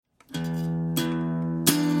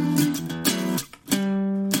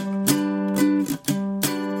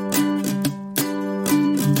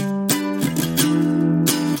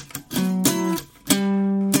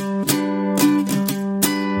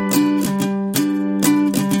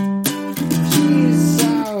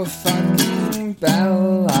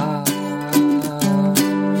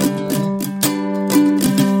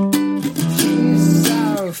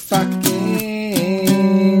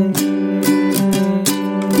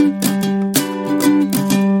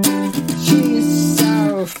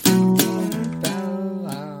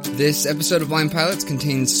This episode of Blind Pilots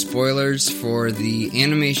contains spoilers for the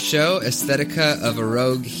anime show Aesthetica of a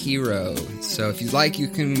Rogue Hero. So if you'd like, you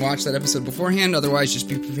can watch that episode beforehand. Otherwise, just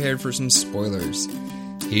be prepared for some spoilers.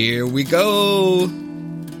 Here we go!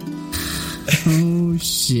 Oh,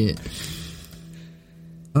 shit.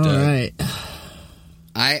 Alright.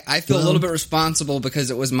 I feel a little bit responsible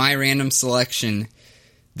because it was my random selection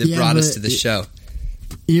that brought us to the show.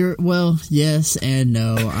 Well, yes and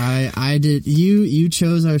no. I did. You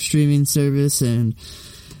chose our streaming service, and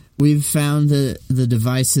we've found that the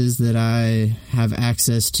devices that I have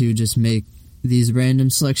access to just make these random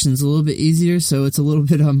selections a little bit easier. So it's a little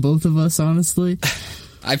bit on both of us, honestly.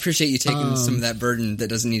 I appreciate you taking some of that burden that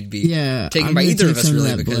doesn't need to be taken I'm by either of take us, some of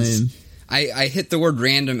really, that because blame. I hit the word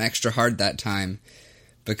random extra hard that time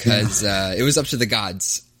because it was up to the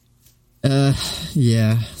gods.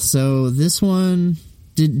 Yeah. So this one.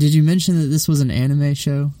 Did you mention that this was an anime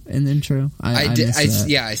show in the intro? I did.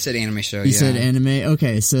 I said anime show. You said anime.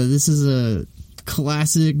 Okay, so this is a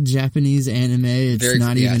classic Japanese anime. It's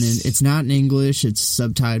it's not in English. It's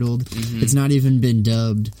subtitled. Mm-hmm. It's not even been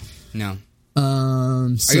dubbed. No. Are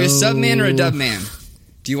you a sub man or a dub man?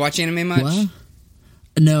 Do you watch anime much? What?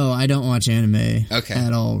 No, I don't watch anime. Okay.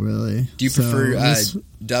 At all, really. Do you prefer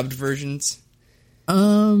dubbed versions?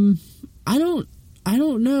 I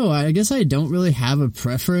don't know. I guess I don't really have a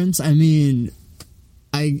preference. I mean,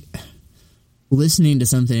 listening to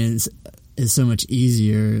something is so much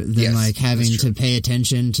easier than having to pay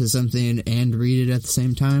attention to something and read it at the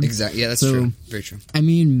same time. Exactly. Yeah, that's true. Very true. I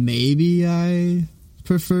mean, maybe I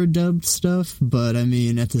prefer dubbed stuff, but I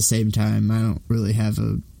mean, at the same time, I don't really have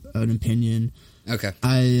an opinion. Okay.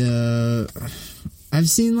 I've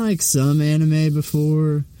seen some anime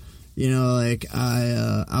before. You know,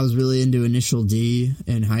 I was really into Initial D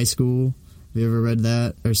in high school. Have you ever read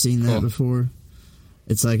that or seen that before?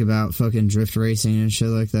 It's about fucking drift racing and shit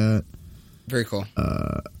like that. Very cool.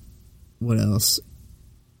 What else?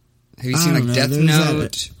 Have you seen Death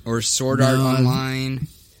Note or Sword Art Online?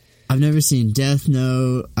 I've never seen Death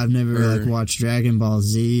Note. I've never watched Dragon Ball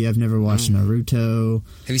Z. I've never watched Naruto.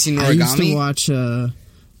 Have you seen Origami? I used to watch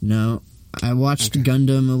no. I watched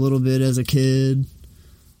Gundam a little bit as a kid.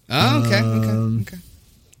 Oh, okay.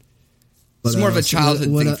 It's more of a childhood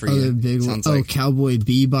thing for you. Sounds like Cowboy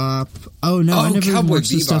Bebop. Oh no, I never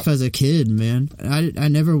watched this stuff as a kid, man. I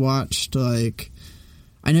never watched I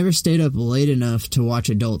never stayed up late enough to watch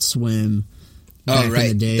Adult Swim. Back in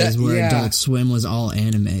the days where Adult Swim was all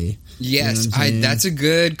anime. Yes, that's a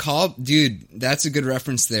good call, dude. That's a good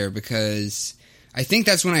reference there because I think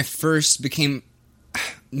that's when I first became.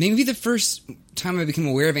 Maybe the first time I became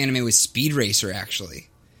aware of anime was Speed Racer, actually.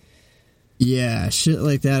 Yeah, shit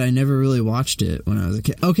like that. I never really watched it when I was a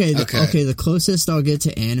kid. Okay, the closest I'll get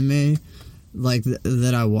to anime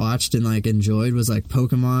that I watched and enjoyed was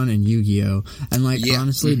Pokemon and Yu-Gi-Oh! And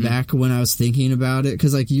honestly, back when I was thinking about it,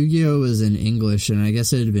 because Yu-Gi-Oh! Was in English and I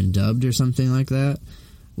guess it had been dubbed or something like that.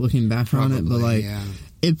 Looking back on it, but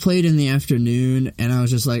it played in the afternoon, and I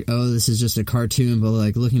was just oh, this is just a cartoon. But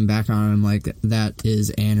looking back on it, that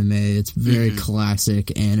is anime. It's very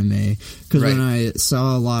classic anime. Because when I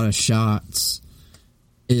saw a lot of shots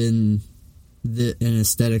in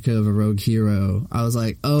Aesthetica of a Rogue Hero, I was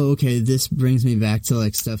oh, okay, this brings me back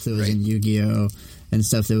to stuff that was in Yu-Gi-Oh! And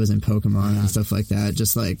stuff that was in Pokemon and stuff like that.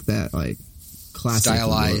 Just that classic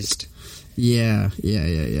stylized. Look. Yeah.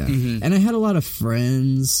 Mm-hmm. And I had a lot of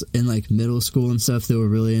friends in middle school and stuff that were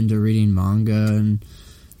really into reading manga and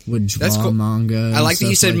would draw manga. I like that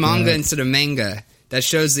you said manga instead of manga. That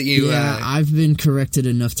shows that you... Yeah, I've been corrected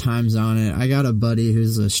enough times on it. I got a buddy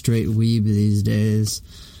who's a straight weeb these days.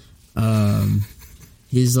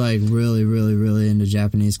 He's really, really, really into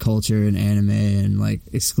Japanese culture and anime and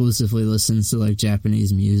exclusively listens to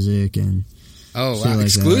Japanese music and... Oh, wow.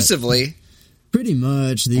 Exclusively? That. Pretty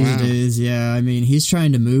much these days, yeah. I mean, he's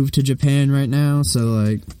trying to move to Japan right now,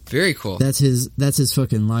 so very cool. That's his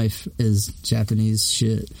fucking life is Japanese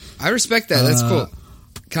shit. I respect that. That's cool.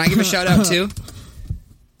 Can I give a shout out too?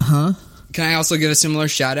 Huh? Can I also give a similar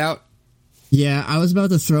shout out? Yeah, I was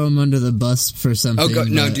about to throw him under the bus for something. Oh,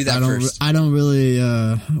 do that first. I don't really.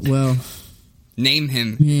 Name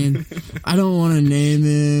him. I mean, I don't want to name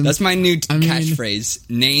him. That's my new catchphrase.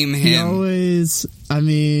 Name him. He always...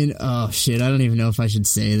 oh shit, I don't even know if I should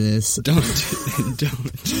say this. Don't.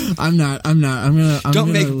 I'm gonna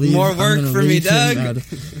don't make more work for me, Doug.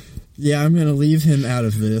 Yeah, I'm gonna leave him out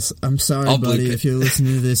of this. I'm sorry, buddy. If you're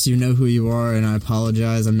listening to this, you know who you are, and I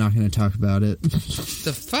apologize. I'm not gonna talk about it.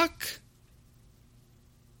 The fuck?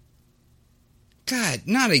 God,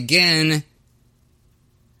 not again.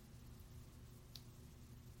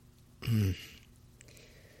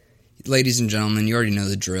 ladies and gentlemen, you already know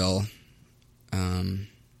the drill.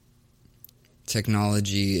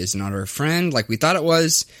 Technology is not our friend like we thought it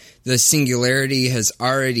was. The singularity has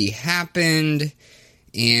already happened,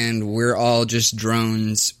 and we're all just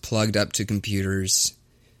drones plugged up to computers.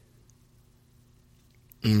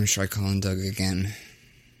 I'm going to try calling Doug again.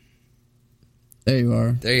 There you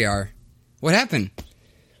are. There you are. What happened?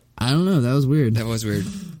 I don't know. That was weird. That was weird.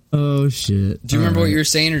 Oh, shit. Do you remember what you were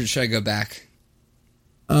saying, or should I go back?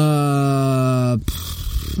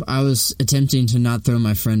 I was attempting to not throw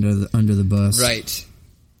my friend under the bus. Right.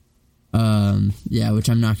 Yeah, which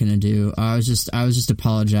I'm not going to do. I was just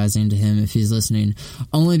apologizing to him if he's listening,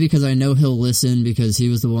 only because I know he'll listen, because he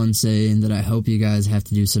was the one saying that I hope you guys have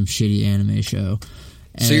to do some shitty anime show.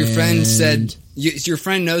 So your friend said your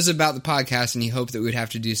friend knows about the podcast, and he hoped that we'd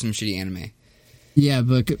have to do some shitty anime. Yeah,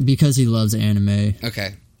 but because he loves anime.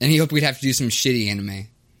 Okay, and he hoped we'd have to do some shitty anime.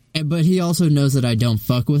 But he also knows that I don't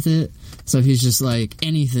fuck with it, so he's just like,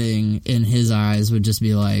 anything in his eyes would just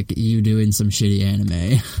be like, you doing some shitty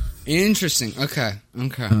anime. Interesting. Okay.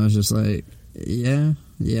 I was just like, yeah,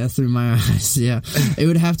 through my eyes, yeah. It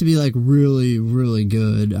would have to be like really, really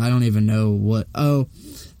good. I don't even know what. Oh,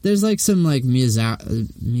 there's like some like Miyazawa,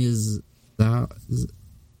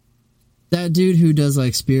 that dude who does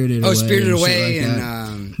like Spirited Away. Oh, Spirited Away, like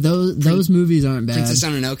and those movies aren't bad. Princess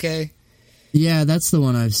Mononoke. Yeah, that's the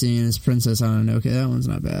one I've seen, is Princess Mononoke. That one's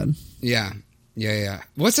not bad. Yeah.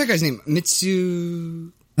 What's that guy's name?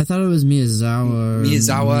 Mitsu... I thought it was Miyazawa or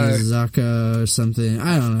Miyazaka or something.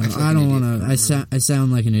 I don't know. I don't want to... I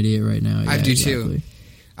sound like an idiot right now. Yeah, I do exactly. too.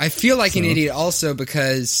 I feel like an idiot also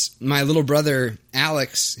because my little brother,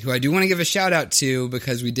 Alex, who I do want to give a shout out to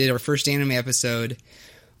because we did our first anime episode,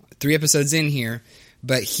 3 episodes in here,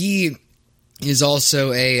 but he is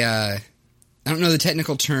also a... I don't know the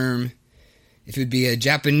technical term... If it would be a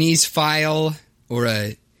Japanese file or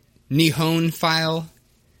a Nihon file.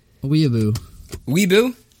 Weeaboo.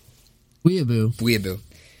 Weeaboo.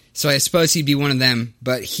 So I suppose he'd be one of them,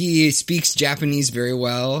 but he speaks Japanese very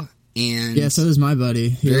well. And yeah, so does my buddy.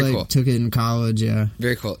 He very cool. Took it in college, yeah.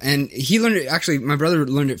 Very cool. And he learned it, actually, my brother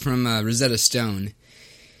learned it from Rosetta Stone.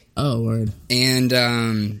 Oh, word. And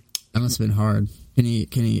that must have been hard.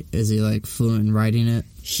 Is he like fluent in writing it?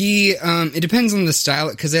 It depends on the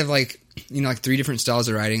style, because they have like 3 different styles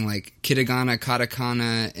of writing, like Kitagana,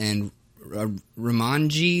 Katakana, and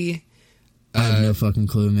Romanji. I have no fucking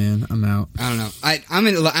clue, man. I'm out. I don't know.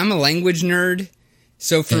 I'm a language nerd,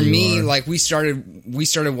 so for me, like we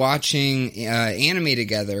started watching anime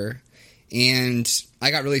together, and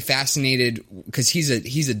I got really fascinated because he's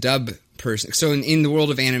a dub person. So in the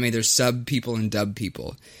world of anime, there's sub people and dub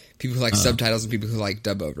people who like subtitles and people who like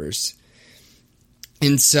dub overs,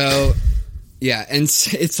 and so. Yeah, and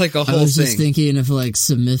it's like a whole thing. I was just thinking of like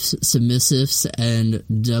submissives and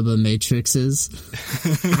dubba matrixes.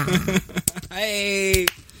 Hey!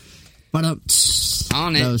 On it.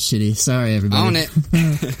 That was shitty. Sorry, everybody. On it.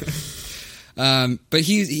 But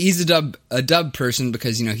he's a dub person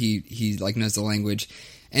because, he like knows the language.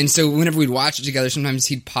 And so whenever we'd watch it together, sometimes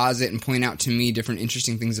he'd pause it and point out to me different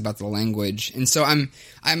interesting things about the language. And so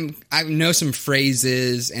I know some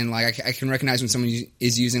phrases, and like I can recognize when someone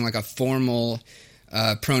is using like a formal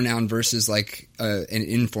pronoun versus like an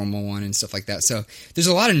informal one and stuff like that. So there's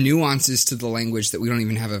a lot of nuances to the language that we don't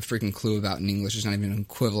even have a freaking clue about in English. There's not even an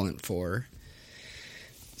equivalent for.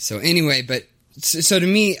 So anyway, but so to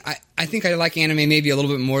me, I think I like anime maybe a little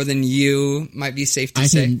bit more than you, might be safe to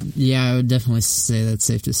say. Yeah, I would definitely say that's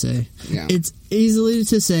safe to say. Yeah. It's easily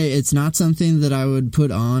to say it's not something that I would put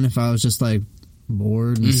on if I was just like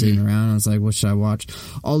bored and sitting around. I was like, what should I watch?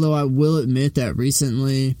 Although I will admit that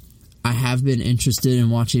recently I have been interested in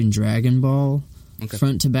watching Dragon Ball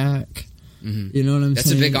front to back. Mm-hmm. You know what I'm saying?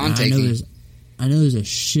 That's a big on-taking. I know there's a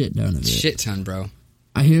shit ton of it. Shit ton, bro.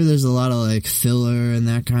 I hear there's a lot of like filler and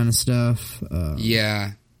that kind of stuff.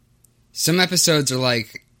 Yeah. Some episodes are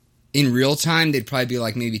like, in real time, they'd probably be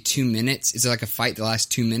like maybe 2 minutes. It's like a fight that lasts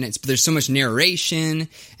 2 minutes. But there's so much narration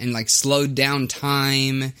and like slowed down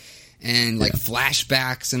time and like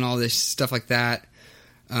flashbacks and all this stuff like that.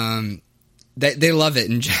 They love it,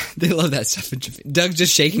 and they love that stuff in Japan. Doug's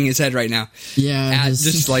just shaking his head right now. Yeah,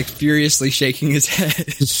 just like furiously shaking his head,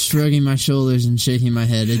 just shrugging my shoulders and shaking my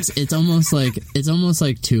head. It's almost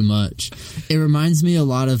like too much. It reminds me a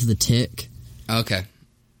lot of The Tick. Okay,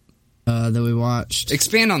 that we watched.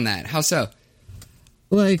 Expand on that. How so?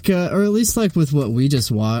 Like, or at least like with what we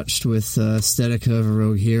just watched with Aesthetica of a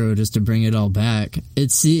Rogue Hero, just to bring it all back.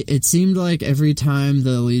 It seemed like every time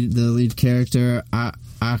the lead character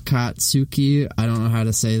Akatsuki, I don't know how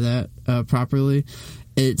to say that properly.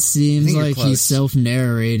 It seems like he's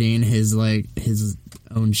self-narrating his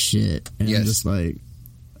own shit. And yes. just like,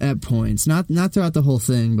 at points. Not throughout the whole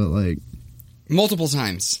thing, but like... multiple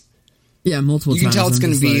times. Yeah, multiple times. You can tell it's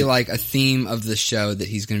going to be like a theme of the show that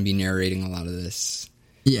he's going to be narrating a lot of this.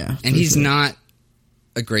 Yeah. And he's not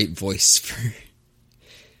a great voice for...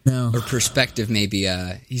 no. Or perspective, maybe.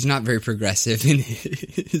 He's not very progressive in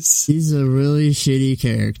his... He's a really shitty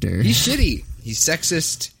character. He's shitty. He's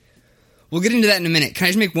sexist. We'll get into that in a minute. Can I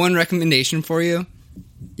just make one recommendation for you?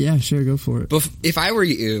 Yeah, sure, go for it. If I were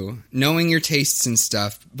you, knowing your tastes and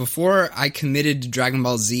stuff, before I committed to Dragon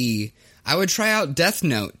Ball Z, I would try out Death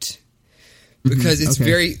Note. Because it's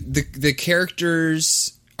very... The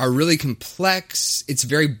characters are really complex. It's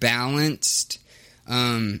very balanced.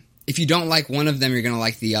 If you don't like one of them, you're going to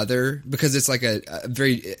like the other. Because it's like a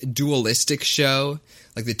very dualistic show.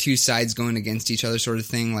 Like the two sides going against each other sort of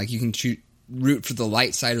thing. Like you can root for the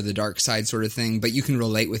light side or the dark side sort of thing. But you can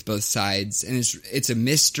relate with both sides. And it's a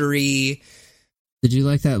mystery. Did you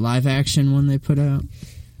like that live action one they put out?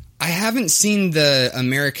 I haven't seen the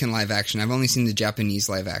American live action. I've only seen the Japanese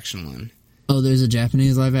live action one. Oh, there's a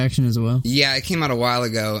Japanese live action as well? Yeah, it came out a while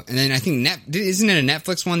ago. And then I think... isn't it a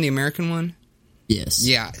Netflix one, the American one? Yes.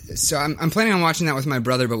 Yeah, so I'm planning on watching that with my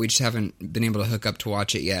brother, but we just haven't been able to hook up to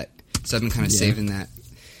watch it yet. So I've been kind of saving that.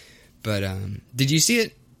 But, did you see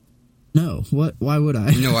it? No. What? Why would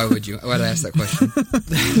I? No, why would you? Why'd I ask that question?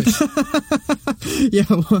 Yeah,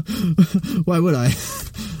 why would I?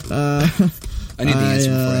 I need the answer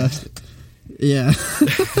before I ask it. Yeah.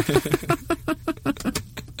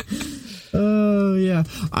 Oh, yeah.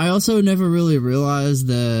 I also never really realized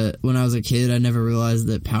that when I was a kid, I never realized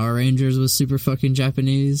that Power Rangers was super fucking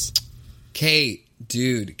Japanese. Kate,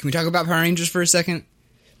 dude, can we talk about Power Rangers for a second?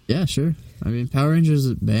 Yeah, sure. I mean, Power Rangers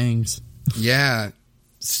bangs. Yeah.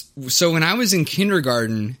 So when I was in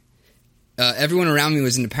kindergarten, everyone around me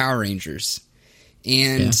was into Power Rangers.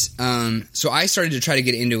 And so I started to try to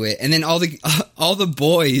get into it. And then all the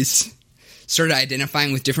boys started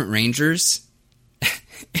identifying with different Rangers.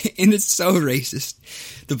 And it's so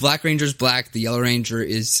racist. The Black Ranger's black, the Yellow Ranger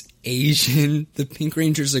is Asian, the Pink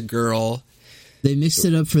Ranger's a girl. They mixed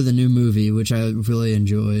it up for the new movie, which I really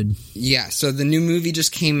enjoyed. Yeah, so the new movie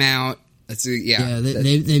just came out.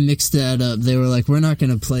 They mixed that up. They were like, we're not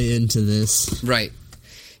going to play into this. Right.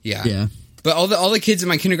 Yeah. Yeah. But all the kids in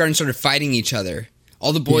my kindergarten started fighting each other.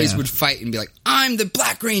 All the boys would fight and be like, I'm the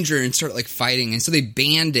Black Ranger, and start like fighting. And so they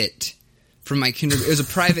banned it. From my kindergarten, it was a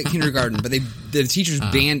private kindergarten, but the teachers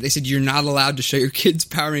banned. They said you're not allowed to show your kids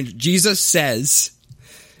Power Rangers. Jesus says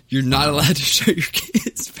you're not allowed to show your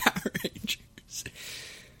kids Power Rangers.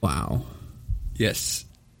 Wow. Yes,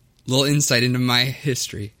 little insight into my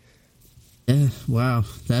history. Yeah. Wow.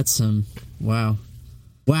 That's wow.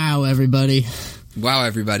 Wow, everybody. Wow,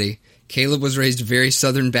 everybody. Caleb was raised very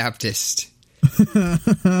Southern Baptist. Do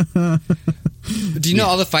you know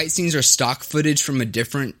all the fight scenes are stock footage from a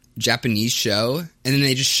different Japanese show, and then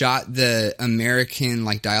they just shot the American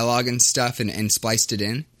like dialogue and stuff and spliced it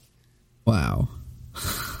in? Wow.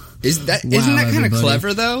 Isn't that kind of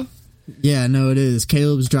clever though? Yeah, no, it is.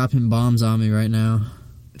 Caleb's dropping bombs on me right now.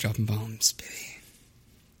 Dropping bombs, baby.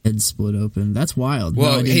 Head split open. That's wild.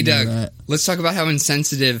 Well, hey Doug, let's talk about how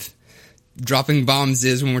insensitive dropping bombs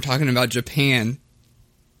is when we're talking about Japan.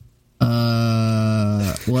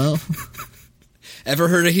 Well, ever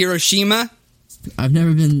heard of Hiroshima? I've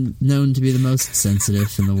never been known to be the most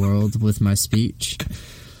sensitive in the world with my speech.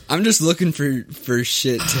 I'm just looking for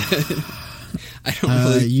shit. I don't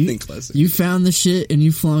really think less of you. You found the shit and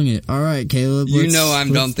you flung it. All right, Caleb. You know I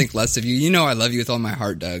don't think less of you. You know I love you with all my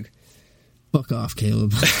heart, Doug. Fuck off,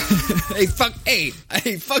 Caleb. Hey, fuck you.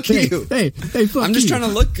 Hey, fuck you. I'm just trying to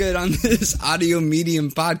look good on this audio medium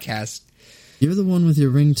podcast. You're the one with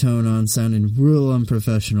your ringtone on sounding real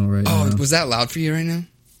unprofessional right now. Oh, was that loud for you right now?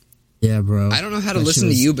 Yeah, bro. I don't know how to listen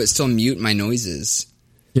to you but still mute my noises.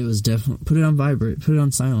 It was definitely... Put it on vibrate. Put it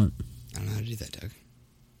on silent. I don't know how to do that, Doug.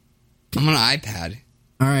 I'm on an iPad.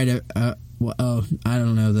 All right. I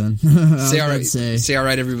don't know then. Say all right. Say all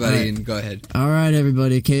right, everybody, all right. And go ahead. All right,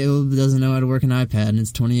 everybody. Caleb doesn't know how to work an iPad, and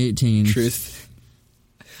it's 2018. Truth.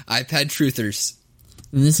 iPad truthers.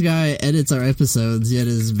 And this guy edits our episodes, yet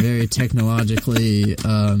is very technologically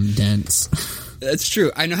dense. That's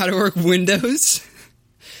true. I know how to work Windows.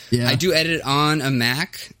 Yeah. I do edit on a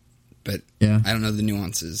Mac, but yeah. I don't know the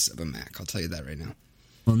nuances of a Mac. I'll tell you that right now.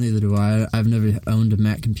 Well, neither do I. I've never owned a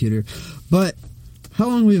Mac computer. But how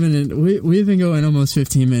long we've been in? We've been going almost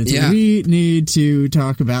 15 minutes. Yeah. We need to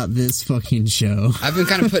talk about this fucking show. I've been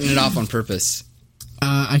kind of putting it off on purpose.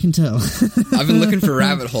 I can tell. I've been looking for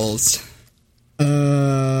rabbit holes. Call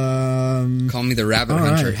me the rabbit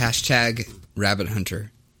hunter. Right. # rabbit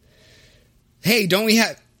hunter. Hey, don't we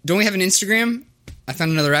have an Instagram? I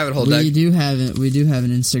found another rabbit hole, We Doug. do have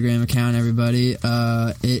an Instagram account, everybody.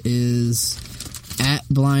 It is at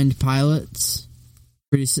Blind Pilots.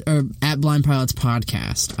 Or at Blind Pilots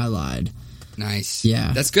Podcast. I lied. Nice.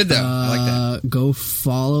 Yeah. That's good, though. I like that. Go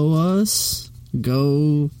follow us.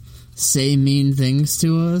 Go say mean things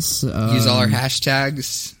to us. Use all our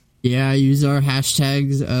hashtags. Yeah, use our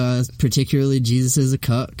hashtags, particularly Jesus is a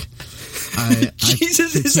cuck.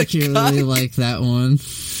 Jesus is a cuck? I particularly like that one.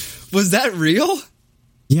 Was that real?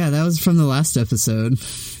 Yeah, that was from the last episode.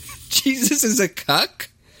 Jesus is a cuck?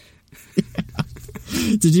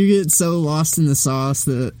 Did you get so lost in the sauce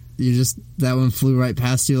that that one flew right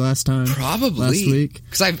past you last time? Probably. Last week?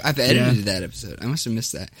 Because I've edited that episode. I must have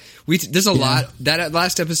missed that. There's a lot. That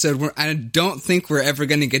last episode, I don't think we're ever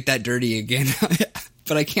going to get that dirty again.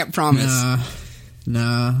 But I can't promise.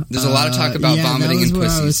 Nah. There's a lot of talk about vomiting and pussies. That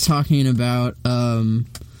was what I was talking about.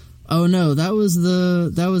 Oh no, that was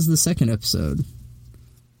the second episode.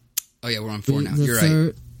 Oh yeah, we're on 4 now. You're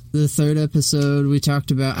right. The third episode, I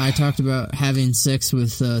talked about having sex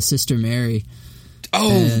with Sister Mary.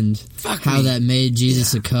 Oh, and how that made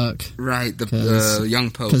Jesus a cuck. Right, the young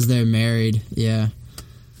pope. Because they're married, yeah.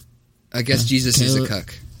 I guess Jesus is a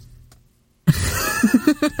cuck.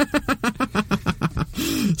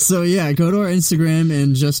 So yeah, go to our Instagram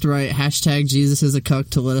and just write hashtag Jesus is a cuck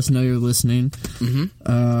to let us know you're listening.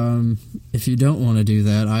 Mm-hmm. If you don't want to do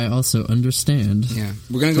that, I also understand. Yeah,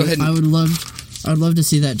 we're gonna go ahead and I'd love to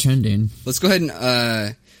see that trending. Let's go ahead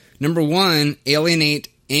and number 1, alienate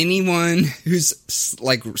anyone who's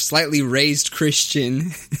like slightly raised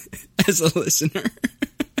Christian as a listener.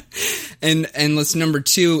 and let's number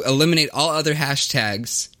 2, eliminate all other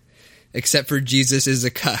hashtags except for Jesus is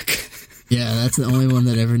a cuck. Yeah, that's the only one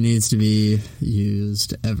that ever needs to be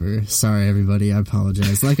used, ever. Sorry, everybody, I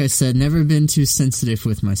apologize. Like I said, never been too sensitive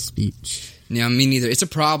with my speech. Yeah, me neither. It's a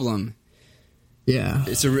problem. Yeah.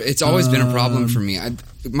 It's always been a problem for me.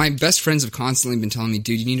 My best friends have constantly been telling me,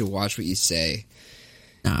 dude, you need to watch what you say.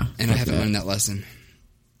 Nah. And I haven't learned that lesson.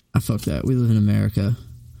 Fuck that. We live in America.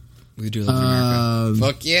 We do live in America.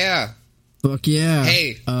 Fuck yeah. Fuck yeah.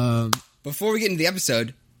 Hey, before we get into the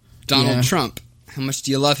episode, Donald Trump, how much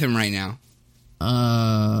do you love him right now?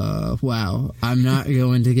 Wow. I'm not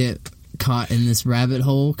going to get caught in this rabbit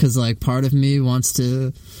hole because, like, part of me wants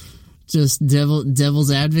to just devil's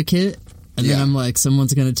advocate. And then I'm like,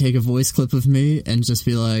 someone's going to take a voice clip of me and just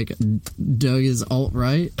be like, Doug is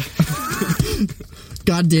alt-right.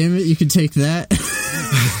 God damn it, you can take that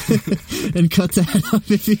and cut that up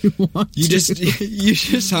if you want. You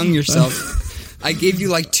just hung yourself. I gave you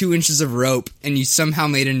like 2 inches of rope and you somehow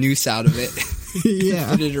made a noose out of it. Yeah.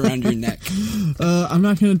 Put it around your neck. I'm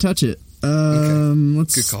not going to touch it. Okay.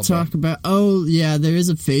 Let's talk about... Oh, yeah, there is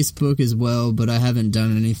a Facebook as well, but I haven't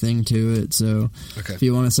done anything to it, so if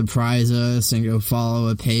you want to surprise us and go follow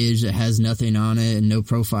a page that has nothing on it and no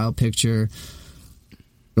profile picture,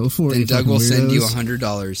 go for it. Then Doug will send you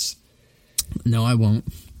 $100. No, I won't.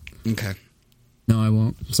 Okay. No, I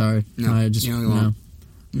won't. Sorry. No, I just... you won't.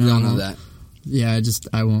 We all know that. Yeah,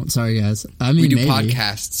 I won't. Sorry, guys. I mean, we do maybe.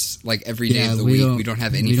 Podcasts like every day of the week. We don't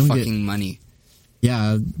have any fucking money.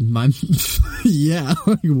 Yeah, yeah,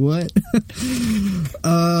 like what?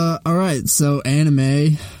 Alright, so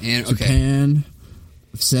anime, Japan,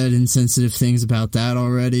 I've said insensitive things about that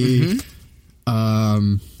already.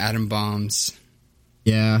 Mm-hmm. Atom bombs.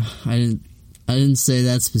 Yeah, I didn't say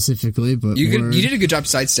that specifically, but you did a good job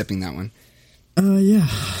sidestepping that one. Yeah.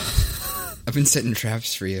 I've been setting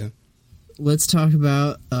traps for you. Let's talk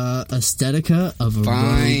about Aesthetica of a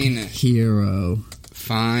Rogue Hero.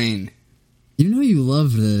 Fine. You know you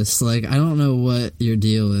love this. Like, I don't know what your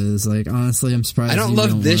deal is. Like, honestly, I'm surprised. I don't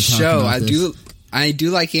love this show. I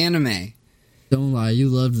do like anime. Don't lie. You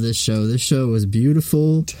loved this show. This show was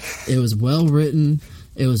beautiful. It was well written.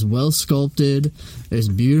 It was well sculpted. There's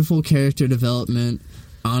beautiful character development.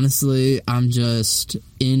 Honestly, I'm just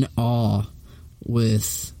in awe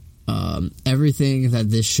with everything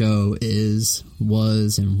that this show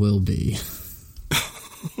was, and will be.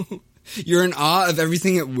 You're in awe of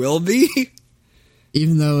everything it will be?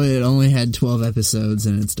 Even though it only had 12 episodes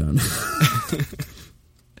and it's done.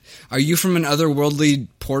 Are you from an otherworldly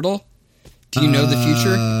portal? Do you know the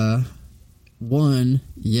future? 1,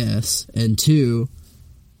 yes. And 2,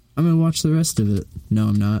 I'm going to watch the rest of it. No,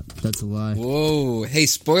 I'm not. That's a lie. Whoa. Hey,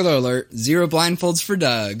 spoiler alert. 0 blindfolds for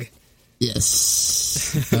Doug.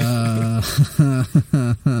 Yes.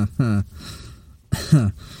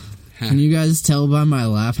 Can you guys tell by my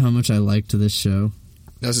laugh how much I liked this show?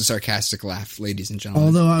 That was a sarcastic laugh, ladies and gentlemen.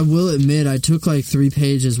 Although I will admit, I took like 3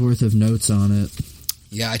 pages worth of notes on it.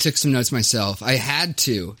 Yeah, I took some notes myself. I had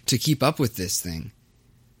to keep up with this thing.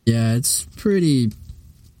 Yeah, it's pretty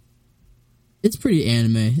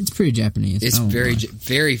anime. It's pretty Japanese. It's very,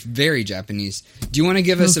 very, very Japanese. Do you want to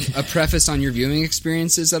give us a preface on your viewing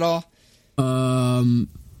experiences at all?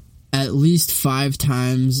 At least 5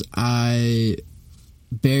 times I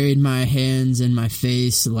buried my hands in my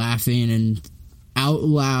face laughing and out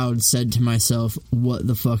loud said to myself, what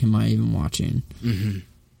the fuck am I even watching? Mm-hmm.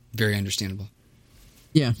 Very understandable.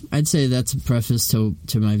 Yeah, I'd say that's a preface to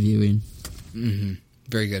my viewing. Mm-hmm.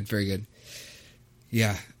 Very good, very good.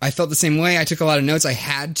 Yeah, I felt the same way. I took a lot of notes. I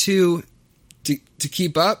had to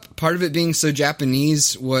keep up. Part of it being so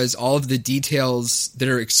Japanese was all of the details that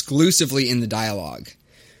are exclusively in the dialogue,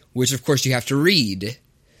 which of course you have to read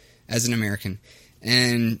as an American.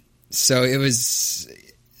 And so it was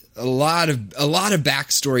a lot of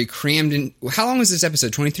backstory crammed in. How long was this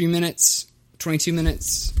episode? 23 minutes? 22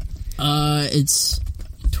 minutes? It's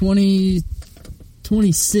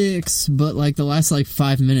 26, but like the last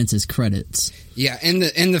 5 minutes is credits. Yeah, and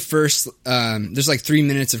the first there's 3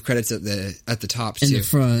 minutes of credits at the top too. In the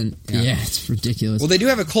front. Yeah, it's ridiculous. Well, they do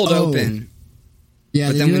have a cold open.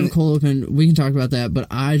 Yeah, they do have a cold open. We can talk about that, but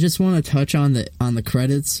I just want to touch on the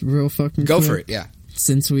credits real fucking Go quick. for it, yeah.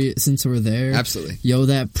 Since we're there. Absolutely. Yo,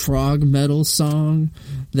 that prog metal song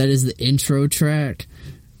that is the intro track.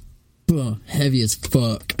 Heavy as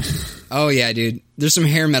fuck. Oh yeah, dude. There's some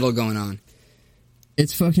hair metal going on.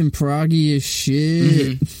 It's fucking proggy as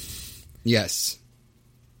shit. Mm-hmm. Yes.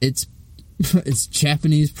 It's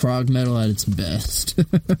Japanese prog metal at its best.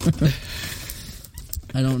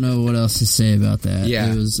 I don't know what else to say about that.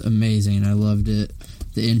 Yeah. It was amazing. I loved it.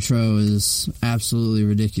 The intro is absolutely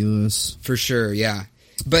ridiculous. For sure, yeah.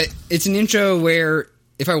 But it's an intro where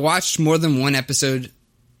if I watched more than one episode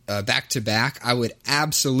back to back, I would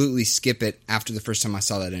absolutely skip it after the first time I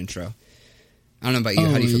saw that intro. I don't know about you.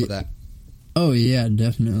 How do you feel about that? Oh yeah,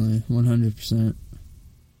 definitely. 100%.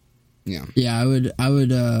 Yeah. Yeah, I would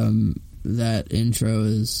that intro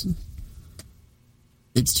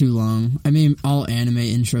it's too long. I mean, all anime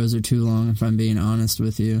intros are too long if I'm being honest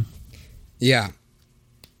with you. Yeah.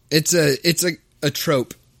 It's a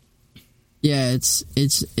trope. Yeah,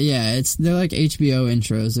 they're like HBO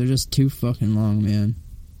intros. They're just too fucking long, man.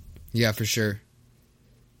 Yeah, for sure.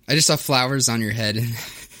 I just saw flowers on your head.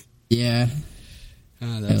 Yeah.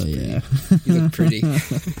 Oh, that's pretty. Yeah. You look pretty.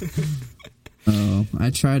 Oh, I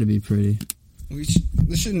try to be pretty.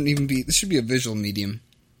 This should be a visual medium.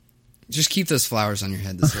 Just keep those flowers on your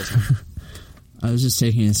head this whole time. I was just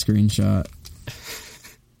taking a screenshot.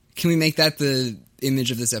 Can we make that the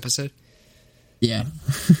image of this episode? Yeah.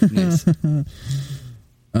 Nice.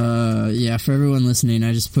 Yeah, for everyone listening,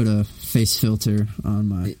 I just put a face filter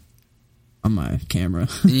on my camera.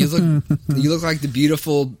 And you look like the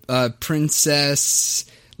beautiful Princess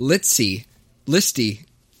Listy.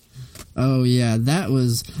 Oh yeah, that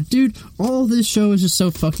was... Dude, all this show is just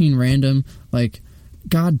so fucking random. Like,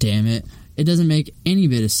 god damn it. It doesn't make any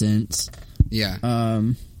bit of sense. Yeah.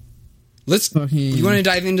 You want to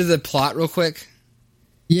dive into the plot real quick?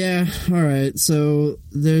 Yeah, alright. So,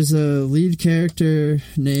 there's a lead character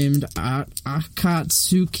named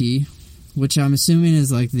Akatsuki, which I'm assuming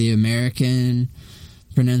is like the American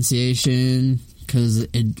pronunciation, because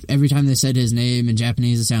every time they said his name in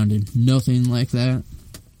Japanese, it sounded nothing like that.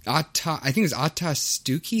 I think it's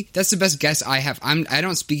Akatsuki. That's the best guess I have. I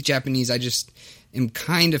don't speak Japanese. I just am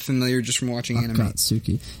kind of familiar just from watching anime.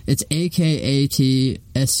 Akatsuki. It's Akatsuki.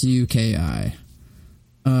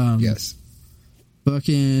 Yes.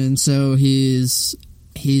 Fucking. So he is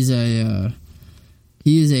a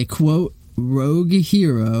quote rogue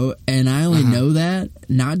hero, and I only know that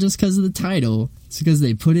not just because of the title. It's because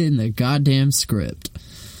they put it in the goddamn script.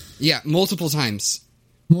 Yeah, multiple times.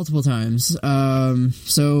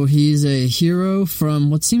 So he's a hero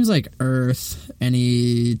from what seems like Earth, and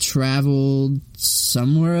he traveled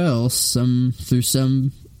somewhere else, through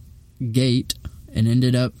some gate, and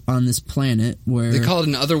ended up on this planet where... They call it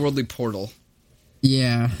an otherworldly portal.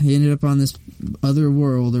 Yeah, he ended up on this other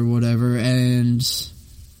world or whatever, and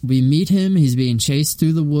we meet him. He's being chased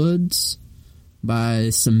through the woods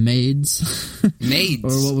by some maids.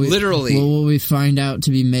 Maids? Literally. Well, what we find out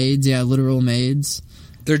to be maids, yeah, literal maids.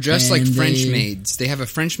 They're dressed like French maids. They have a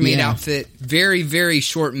French maid outfit, very, very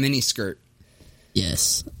short miniskirt.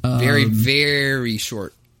 Yes. Very, very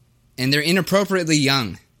short. And they're inappropriately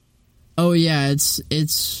young. Oh, yeah,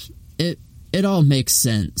 it all makes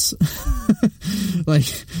sense.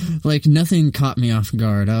 like nothing caught me off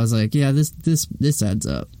guard. I was like, yeah, this adds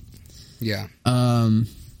up. Yeah.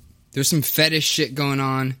 There's some fetish shit going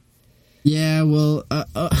on. Yeah, well,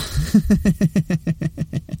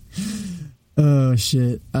 oh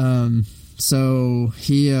shit. So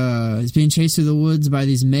he's being chased through the woods by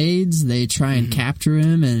these maids. They try and capture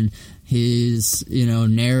him, and he's,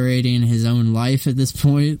 narrating his own life at this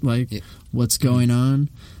point, like what's going on.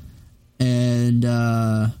 And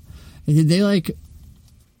they like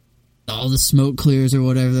all the smoke clears or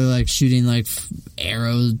whatever. They're like shooting like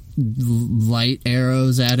light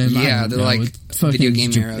arrows at him. Yeah, they're like video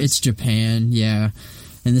game arrows. It's Japan, yeah.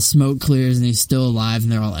 And the smoke clears and he's still alive,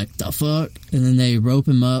 and they're all like, the fuck? And then they rope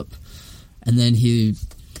him up, and then he,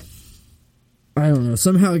 I don't know,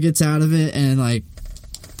 somehow gets out of it, and like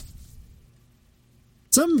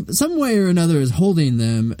some way or another is holding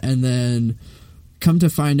them, and then come to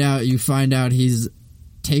find out, he's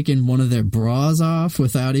taken one of their bras off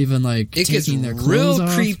without even like taking their clothes off.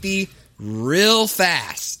 Real creepy, real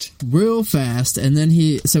fast, and then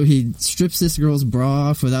he strips this girl's bra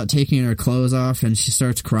off without taking her clothes off, and she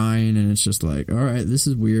starts crying, and it's just like, all right, this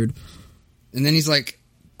is weird. And then he's like,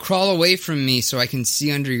 crawl away from me so I can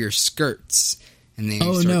see under your skirts. And they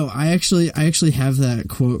no, I actually have that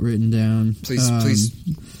quote written down. Please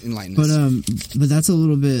enlighten us. But that's a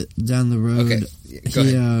little bit down the road. Okay, go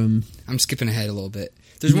ahead. I'm skipping ahead a little bit.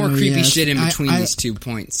 There's more creepy shit in between these 2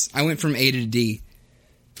 points. I went from A to D.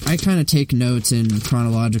 I kind of take notes in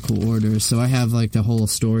chronological order, so I have like the whole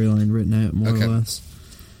storyline written out more or less.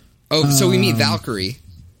 Oh, so we meet Valkyrie.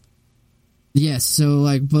 Yes, so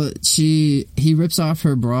like, but he rips off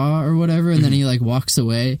her bra or whatever, and then he like walks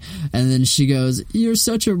away, and then she goes, "You're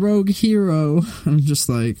such a rogue hero." I'm just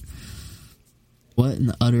like, what in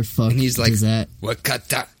the utter fuck? And he's like,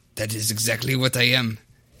 "Wakata, that is exactly what I am."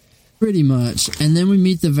 Pretty much. And then we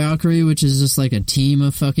meet the Valkyrie, which is just like a team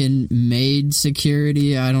of fucking maid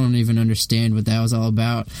security. I don't even understand what that was all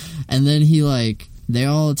about. And then they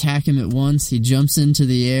all attack him at once. He jumps into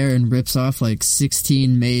the air and rips off like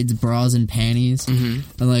 16 maids' bras and panties. And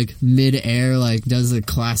like mid-air, like does a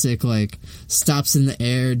classic, like stops in the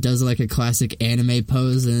air, does like a classic anime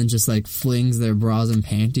pose, and then just like flings their bras and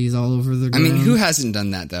panties all over the ground. I mean, who hasn't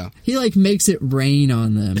done that though? He like makes it rain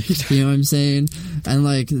on them. You know what I'm saying? And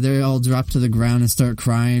like they all drop to the ground and start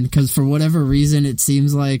crying because for whatever reason it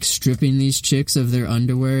seems like stripping these chicks of their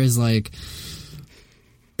underwear is like,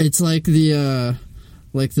 it's like the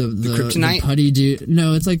kryptonite? Putty dude.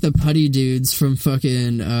 No, it's like the putty dudes from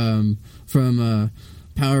fucking from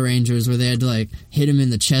Power Rangers, where they had to like hit him in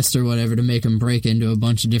the chest or whatever to make him break into a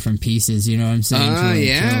bunch of different pieces. You know what I'm saying? Oh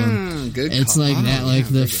yeah, good. It's like that. Like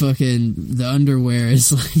the fucking the underwear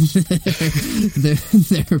is like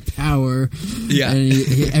their power. Yeah. And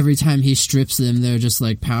every time he strips them, they're just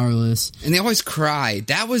like powerless. And they always cry.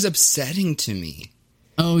 That was upsetting to me.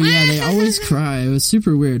 Oh, yeah, they always cry. It was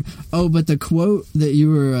super weird. Oh, but the quote that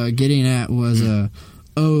you were getting at was,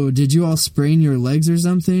 oh, did you all sprain your legs or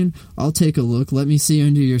something? I'll take a look. Let me see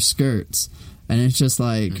under your skirts. And it's just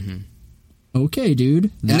like, okay,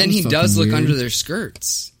 dude. And then he does look weird. under their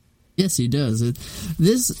skirts. Yes, he does.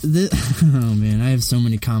 This oh, man, I have so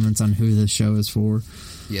many comments on who this show is for.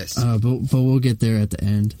 Yes. But we'll get there at the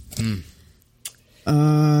end.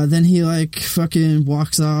 Then he like fucking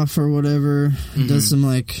walks off or whatever, does some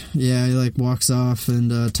like, he like walks off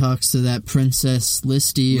and talks to that Princess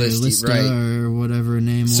Listy or Lista, right, or whatever her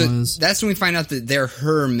name was. That's when we find out that they're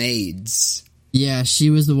her maids. Yeah, she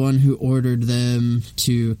was the one who ordered them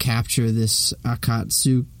to capture this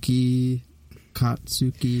Akatsuki. I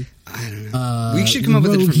don't know. We should come up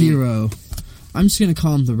with a different hero. I'm just gonna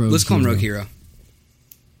call him the Rogue. Let's call him Rogue Hero.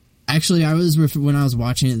 Actually, when I was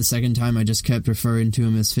watching it the second time, I just kept referring to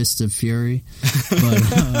him as Fists of Fury.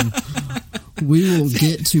 But we will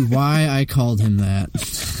get to why I called him that.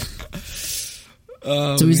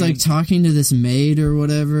 So he's like talking to this maid or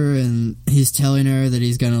whatever, and he's telling her that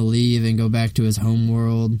he's going to leave and go back to his home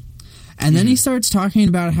world. And then he starts talking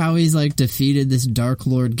about how he's like defeated this Dark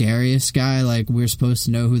Lord Garius guy, like we're supposed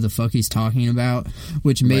to know who the fuck he's talking about,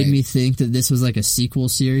 which made me think that this was like a sequel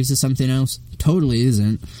series to something else. Totally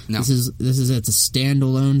isn't. No. This is it's a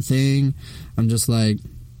standalone thing. I'm just like,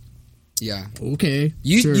 yeah, okay.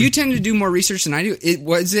 You tend to do more research than I do.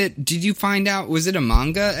 Did you find out? Was it a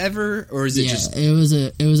manga ever, or is it just? It was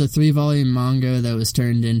a 3-volume manga that was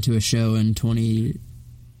turned into a show in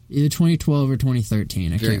either 2012 or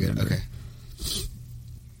 2013. I can't remember.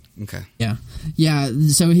 Okay. Yeah.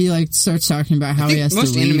 So he like starts talking about how he has to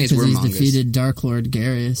leave because he's defeated Dark Lord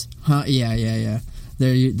Garius. Huh? Yeah.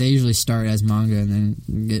 They usually start as manga and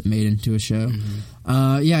then get made into a show.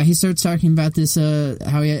 He starts talking about this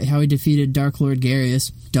how he defeated Dark Lord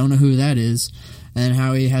Garius. Don't know who that is, and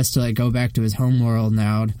how he has to like go back to his home world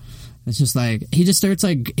now. It's just like he just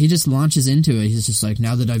launches into it. He's just like,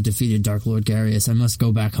 now that I've defeated Dark Lord Garius, I must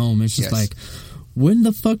go back home. It's just like, when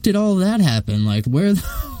the fuck did all that happen? Like, what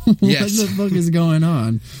the fuck is going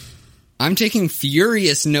on? I'm taking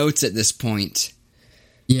furious notes at this point.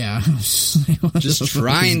 Yeah. Just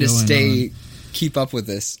trying to keep up with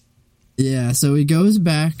this. Yeah, so he goes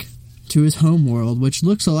back to his home world, which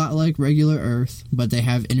looks a lot like regular Earth, but they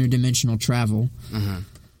have interdimensional travel. Uh-huh.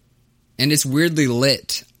 And it's weirdly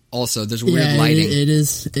lit. Also, there's weird lighting. It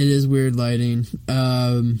is weird lighting.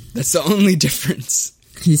 That's the only difference.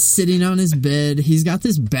 He's sitting on his bed. He's got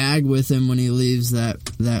this bag with him when he leaves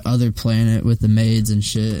that other planet with the maids and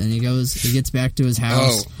shit. And he gets back to his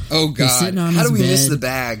house. Oh God! How do we miss the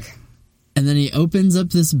bag? And then he opens up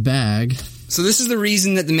this bag. So this is the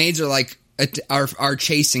reason that the maids are like are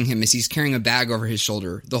chasing him, is he's carrying a bag over his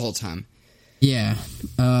shoulder the whole time. Yeah.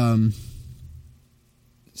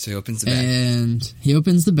 So he opens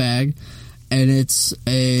the bag. And it's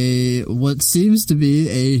what seems to be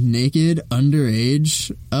a naked,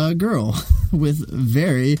 underage girl with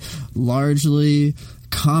very largely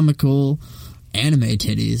comical anime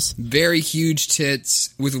titties. Very huge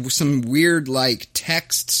tits with some weird, like,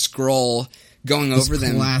 text scroll going over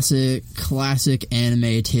them. Classic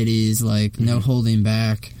anime titties, like, no holding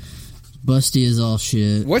back. Busty as all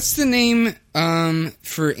shit. What's the name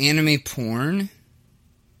for anime porn?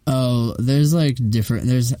 Oh, there's like different.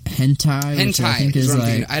 There's hentai. Which I think is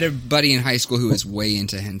like. I had a buddy in high school who was way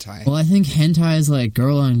into hentai. Well, I think hentai is like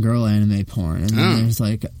girl on girl anime porn, and then there's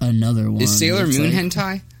like another one. Is Sailor Moon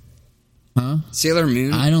hentai? Huh? Sailor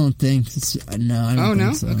Moon? I don't think. No, I don't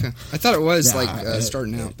think so. Okay. I thought it was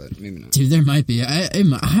starting out, but maybe not. Dude, there might be. I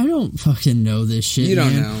don't fucking know this shit. You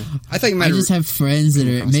don't know. I thought you might. I just have friends that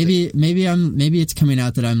are maybe it's coming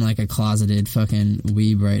out that I'm like a closeted fucking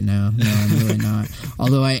weeb right now. No, I'm really not.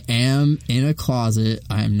 Although I am in a closet,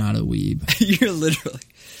 I am not a weeb.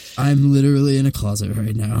 I'm literally in a closet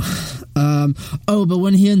right now. But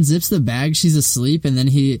when he unzips the bag, she's asleep, and then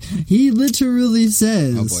he literally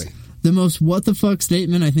says, "Oh boy." The most what the fuck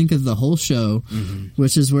statement I think of the whole show,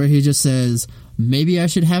 which is where he just says, "Maybe I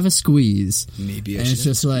should have a squeeze." Maybe I and should. It's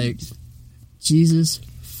just like, Jesus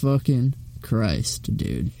fucking Christ,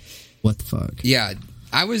 dude. What the fuck? Yeah,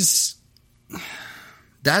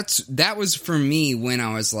 that was for me when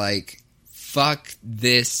I was like, fuck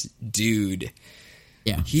this dude.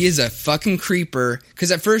 Yeah. He is a fucking creeper.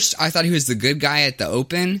 Because at first I thought he was the good guy at the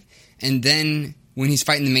open, and then when he's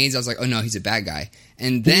fighting the maids, I was like, oh no, he's a bad guy.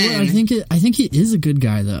 And then I think he is a good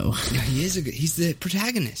guy though. No, he's the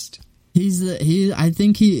protagonist. He is the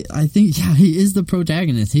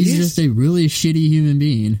protagonist. He's just a really shitty human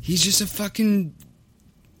being. He's just a fucking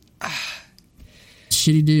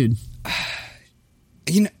shitty dude.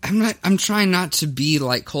 You know, I'm trying not to be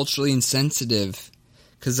like culturally insensitive,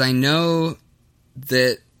 because I know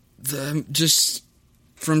that just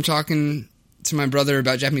from talking to my brother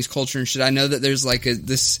about Japanese culture and shit, I know that there's like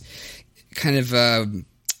this kind of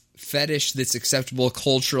fetish that's acceptable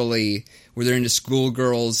culturally, where they're into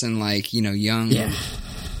schoolgirls and like, you know, young,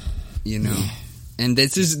 and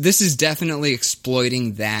this is definitely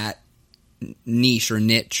exploiting that niche or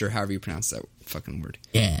niche or however you pronounce that fucking word.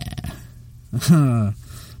 Yeah.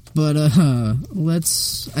 But I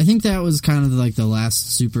think that was kind of like the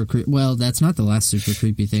last super well, that's not the last super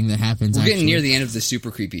creepy thing that happens. We're getting near the end of the super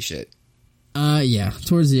creepy shit. Yeah,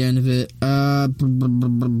 towards the end of it.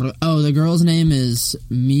 The girl's name is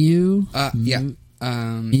Miu. Yeah.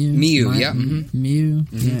 Miu, yeah. Mm-hmm. Miu.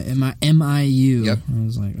 Mm-hmm. Yeah, M-I-U. Yep. I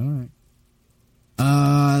was like, alright.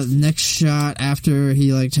 Next shot after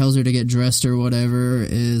he like tells her to get dressed or whatever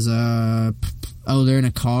is, they're in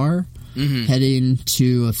a car heading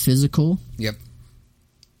to a physical. Yep.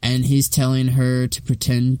 And he's telling her to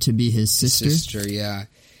pretend to be his sister. Yeah.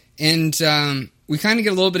 And, we kind of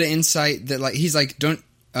get a little bit of insight that, like, he's like, don't,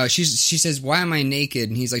 she says, why am I naked?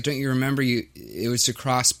 And he's like, don't you remember it was to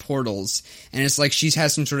cross portals? And it's like she's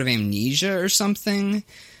has some sort of amnesia or something.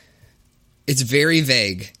 It's very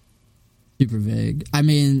vague. Super vague. I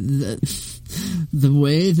mean, the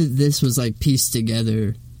way that this was, like, pieced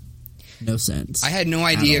together, no sense. I had no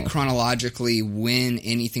idea chronologically when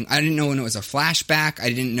anything, I didn't know when it was a flashback. I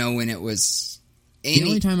didn't know when it was The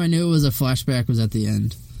only time I knew it was a flashback was at the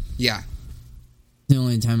end. Yeah. The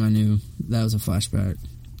only time I knew that was a flashback.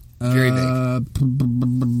 Very big.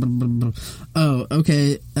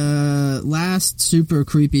 Okay. Last super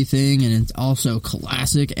creepy thing, and it's also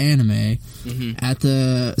classic anime.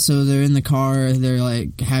 Mm-hmm. So they're in the car, they're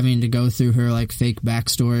like having to go through her like fake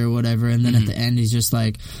backstory or whatever, and then at the end he's just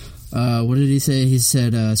like, what did he say? He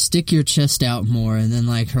said, stick your chest out more, and then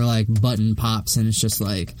like her like button pops, and it's just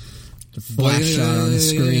like the flash shot on the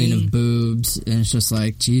screen of boobs, and it's just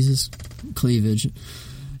like, Jesus, cleavage.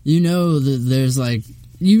 You know that there's like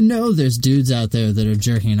you know there's dudes out there that are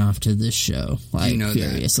jerking off to this show, like,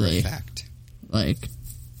 furiously. That for a fact. Like,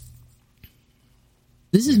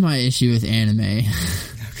 this is my issue with anime. Okay,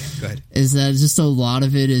 good. Is that just a lot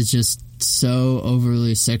of it is just so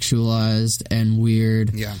overly sexualized and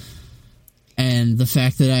weird. Yeah. And the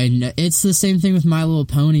fact that it's the same thing with My Little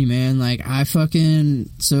Pony, man. Like,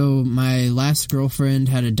 so my last girlfriend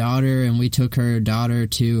had a daughter, and we took her daughter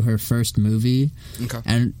to her first movie. Okay.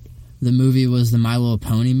 And the movie was the My Little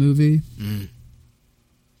Pony movie. Mm.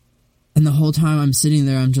 And the whole time I'm sitting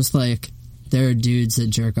there, I'm just like, there are dudes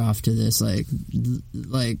that jerk off to this. Like,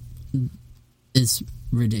 it's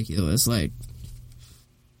ridiculous. Like,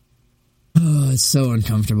 oh, it's so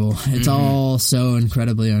uncomfortable. It's all so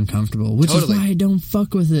incredibly uncomfortable, which is why I don't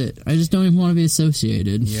fuck with it. I just don't even want to be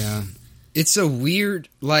associated. Yeah. It's a weird,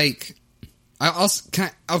 like, I'll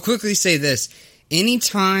quickly say this.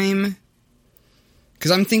 Anytime,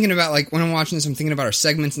 because I'm thinking about, like, when I'm watching this, I'm thinking about our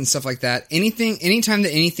segments and stuff like that. Anytime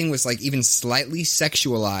that anything was, like, even slightly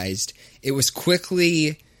sexualized, it was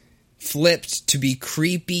quickly flipped to be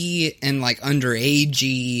creepy and, like,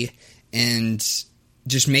 underagey and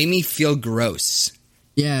just made me feel gross.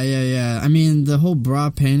 Yeah. I mean, the whole bra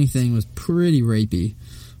panty thing was pretty rapey.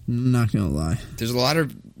 I'm not gonna lie. There's a lot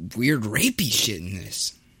of weird rapey shit in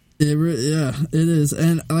this. Yeah, it is.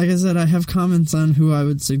 And like I said, I have comments on who I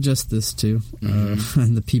would suggest this to.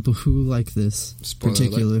 And the people who like this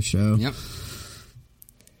particular show. Yep.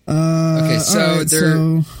 Okay, so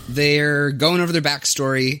they're going over their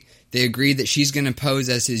backstory. They agreed that she's going to pose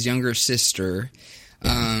as his younger sister.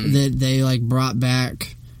 They like brought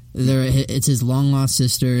back. It's his long lost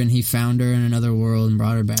sister, and he found her in another world and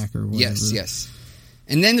brought her back, or whatever. Yes.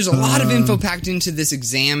 And then there's a lot of info packed into this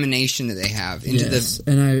examination that they have.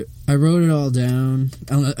 And I wrote it all down.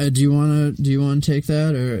 Do you want to take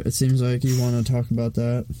that, or it seems like you want to talk about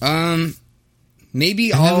that?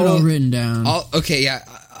 Maybe I have it all written down.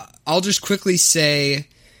 I'll just quickly say,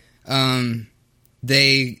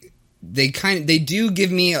 they do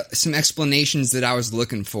give me some explanations that I was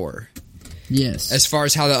looking for. Yes. As far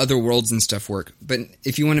as how the other worlds and stuff work. But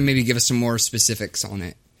if you want to maybe give us some more specifics on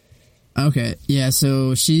it. Okay. Yeah,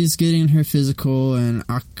 so she's getting her physical, and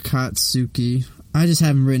Akatsuki, I just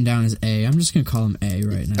have him written down as A. I'm just going to call him A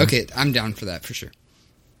right now. Okay, I'm down for that for sure.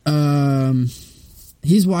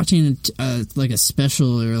 He's watching like a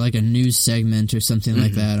special or like a news segment or something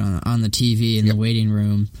like that on the TV in the waiting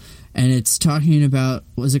room. And it's talking about,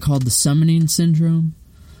 was it called the summoning syndrome?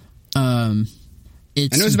 I know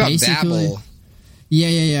it's about Babel.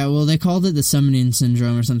 Yeah. Well, they called it the summoning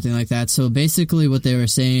syndrome or something like that. So basically what they were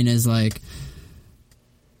saying is, like,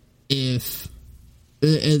 if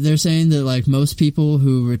they're saying that, like, most people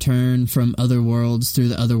who return from other worlds through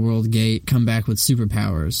the otherworld gate come back with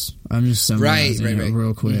superpowers. I'm just summarizing it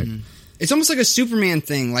real quick. Mm-hmm. It's almost like a Superman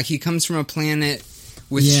thing. Like, he comes from a planet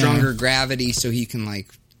with stronger gravity, so he can, like,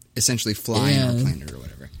 essentially fly on a planet or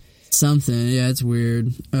whatever. Something, yeah, it's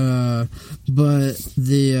weird. But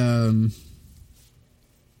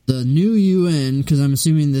the new UN, because I'm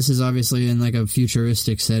assuming this is obviously in like a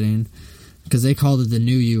futuristic setting, because they called it the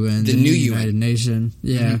new UN, the new United Nation.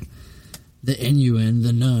 Yeah, the NUN,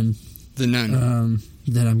 the nun,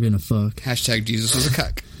 that I'm gonna fuck. Hashtag Jesus was a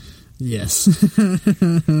cuck. Yes.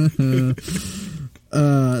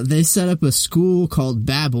 They set up a school called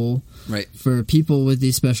Babel, right, for people with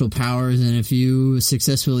these special powers, and if you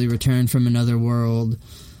successfully return from another world,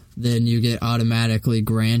 then you get automatically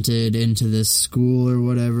granted into this school or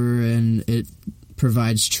whatever, and it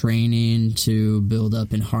provides training to build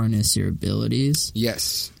up and harness your abilities.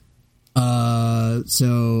 Yes. But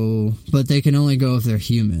they can only go if they're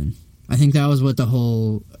human. I think that was what the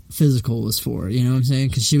whole physical was for, you know what I'm saying?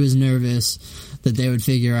 Because she was nervous that they would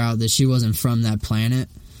figure out that she wasn't from that planet.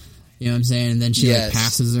 You know what I'm saying? And then she like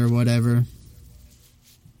passes or whatever.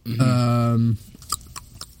 Mm-hmm.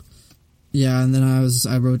 Yeah, and then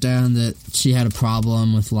I wrote down that she had a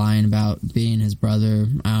problem with lying about being his brother.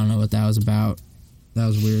 I don't know what that was about. That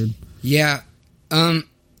was weird. Yeah. I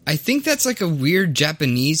think that's like a weird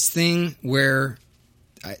Japanese thing where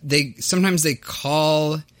sometimes they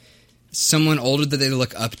call someone older that they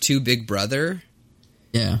look up to Big Brother.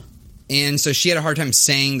 Yeah. And so she had a hard time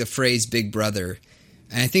saying the phrase Big Brother.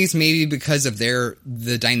 And I think it's maybe because of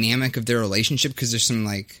the dynamic of their relationship, because there's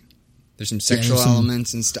some sexual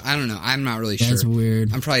elements and stuff. I don't know. I'm not really sure. That's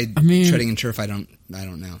weird. I'm probably treading in turf. I don't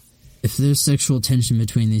know. If there's sexual tension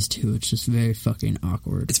between these two, it's just very fucking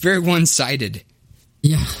awkward. It's very one-sided.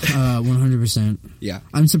 Yeah, 100%. Yeah.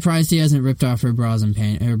 I'm surprised he hasn't ripped off her bra and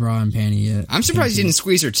panty yet. I'm surprised he didn't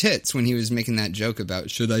squeeze her tits when he was making that joke about,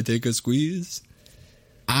 should I take a squeeze?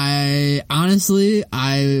 I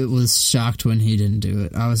was shocked when he didn't do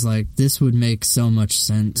it. I was like, this would make so much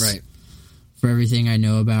sense. Right. For everything I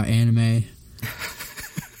know about anime.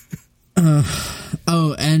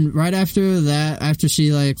 And right after that, after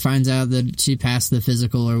she like finds out that she passed the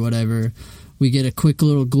physical or whatever, we get a quick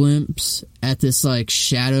little glimpse at this like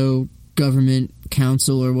shadow government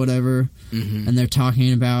council or whatever, and they're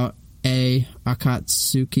talking about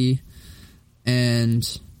Akatsuki, and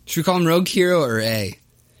should we call him Rogue Hero or A?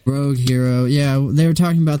 Rogue Hero, yeah, they were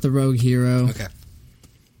talking about the Rogue Hero. Okay.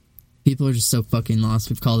 People are just so fucking lost.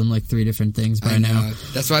 We've called him like 3 different things by now.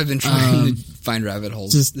 That's why I've been trying to find rabbit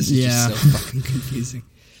holes. This is just so fucking confusing.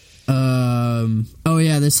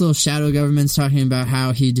 This little shadow government's talking about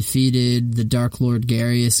how he defeated the Dark Lord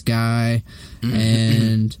Garius guy,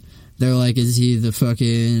 and they're like, is he the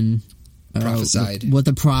fucking... prophesied. What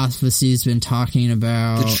the prophecy's been talking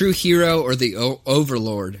about. The true hero or the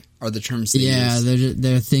overlord are the terms they use.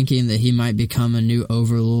 They're thinking that he might become a new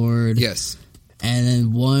overlord. Yes. And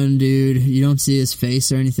then one dude, you don't see his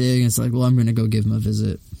face or anything. It's like, well, I'm going to go give him a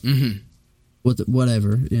visit. Mm-hmm.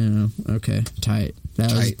 Whatever, Okay, tight.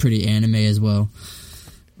 That was pretty anime as well,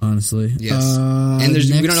 honestly. Yes. And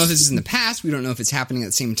we don't know if this is in the past. We don't know if it's happening at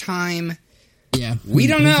the same time. Yeah. We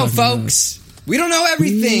don't know, folks. We don't know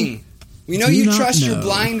everything. We know you trust your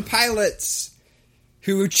blind pilots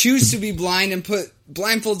who choose to be blind and put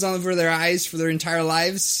blindfolds on over their eyes for their entire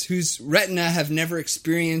lives, whose retina have never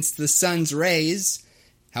experienced the sun's rays.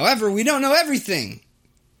 However, we don't know everything.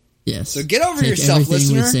 Yes. So get over yourself,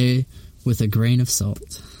 listener. We say with a grain of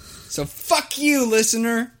salt. So fuck you,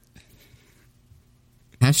 listener.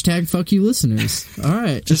 Hashtag fuck you, listeners. All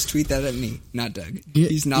right. Just tweet that at me, not Doug.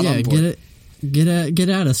 He's not on board. Get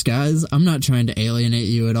at us, guys. I'm not trying to alienate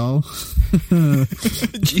you at all. You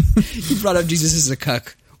brought up Jesus as a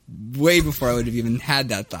cuck way before I would have even had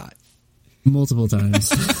that thought. Multiple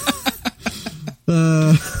times.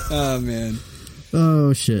 Oh, man.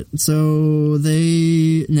 Oh, shit. So,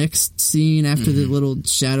 next scene after the little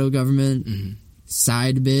shadow government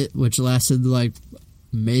side bit, which lasted like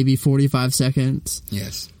maybe 45 seconds.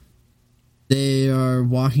 Yes. They are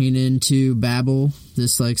walking into Babel,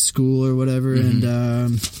 this like school or whatever, and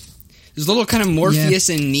there's a little kind of Morpheus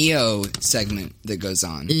and Neo segment that goes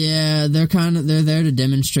on. Yeah, they're there to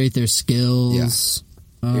demonstrate their skills.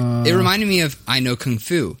 Yeah. It reminded me of I Know Kung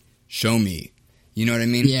Fu. Show me. You know what I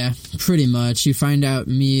mean? Yeah, pretty much. You find out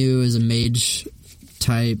Miyu is a mage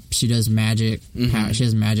type. She does magic. She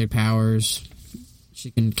has magic powers.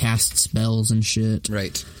 She can cast spells and shit.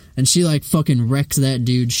 Right. And she like fucking wrecks that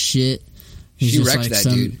dude's shit. She wrecked that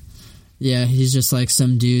dude. Yeah, he's just like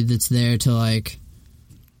some dude that's there to like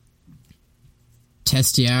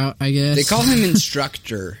test you out, I guess. They call him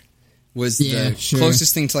Instructor. Was the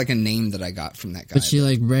closest thing to like a name that I got from that guy. But she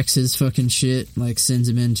like wrecks his fucking shit, like sends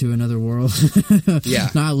him into another world. Yeah.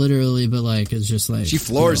 Not literally, but like it's just like... She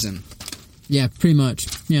floors him. Yeah, pretty much.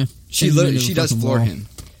 Yeah. She does floor him.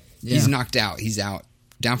 Yeah. He's knocked out. He's out.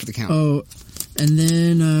 Down for the count. Oh, and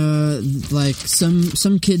then like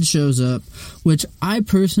some kid shows up, which I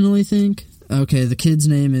personally think... Okay, the kid's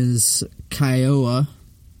name is Kyoya.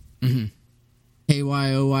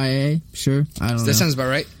 Kyoya. Sure. I don't know. That sounds about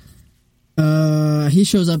right. He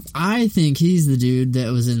shows up. I think he's the dude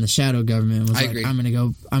that was in the shadow government. Was I agree. I'm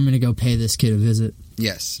gonna go pay this kid a visit.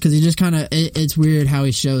 Yes, because he just kind of. It's weird how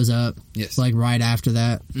he shows up. Yes, like right after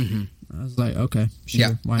that. I was like, okay, sure,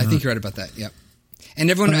 yeah, why not? I think you're right about that. Yep. And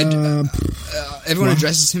everyone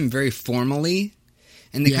addresses him very formally,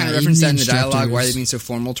 and they kind of reference that in the dialogue. Why are they being so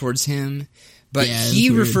formal towards him? But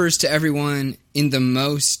he refers to everyone in the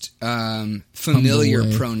most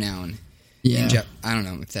familiar pronoun. Yeah, I don't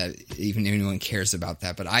know if that even anyone cares about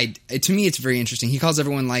that, but to me it's very interesting. He calls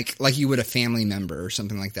everyone like you would a family member or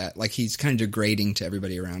something like that. Like he's kind of degrading to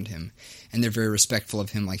everybody around him, and they're very respectful of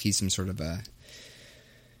him, like he's some sort of a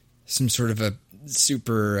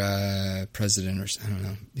super president or I don't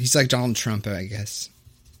know. He's like Donald Trump, I guess.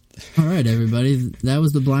 All right, everybody, that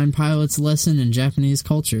was the blind pilot's lesson in Japanese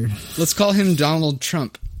culture. Let's call him Donald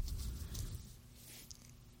Trump.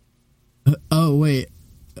 Oh wait.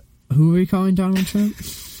 Who are we calling Donald Trump?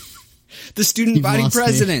 The student body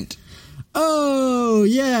president. Oh,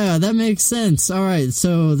 yeah, that makes sense. All right,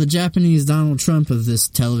 so the Japanese Donald Trump of this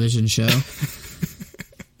television show.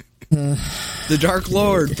 The Dark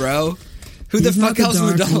Lord, bro. Who the fuck else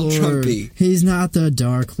would Donald Trump be? He's not the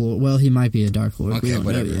Dark Lord. Well, he might be a Dark Lord. Okay, we don't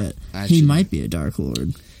whatever. know yet. He might be a Dark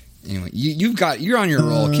Lord. Anyway, you're on your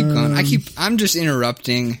roll. Keep going. I'm just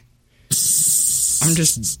interrupting. I'm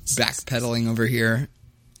just backpedaling over here.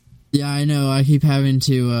 Yeah, I know. I keep having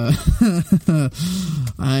to...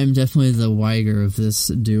 I'm definitely the Weiger of this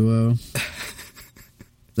duo.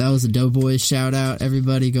 That was a Doughboys shout out.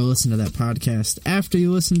 Everybody go listen to that podcast after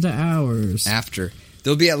you listen to ours. After.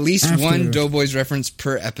 There'll be at least one Doughboys reference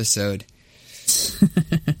per episode.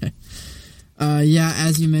 Yeah,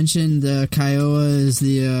 as you mentioned, Kiowa is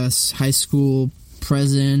the high school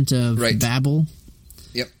president of Babel.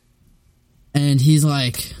 Yep. And he's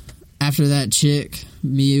like, after that chick,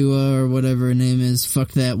 Miua or whatever her name is,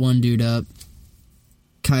 fucked that one dude up.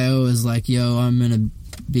 Kiowa is like, yo, I'm gonna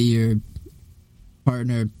be your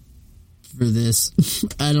partner for this.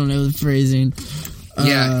 I don't know the phrasing.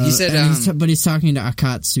 Yeah, he said... but he's talking to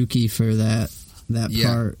Akatsuki for that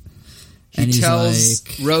part. He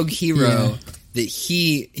tells Rogue Hero that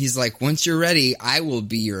he's like, once you're ready, I will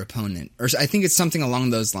be your opponent. Or I think it's something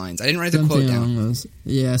along those lines. I didn't write the quote down.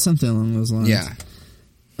 Something along those lines. Yeah.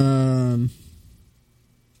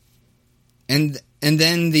 And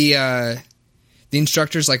then the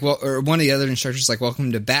instructor's like, well, or one of the other instructors like,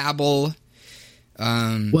 welcome to Babel.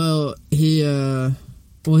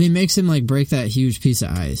 He makes him like break that huge piece of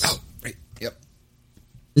ice. Oh, right. Yep.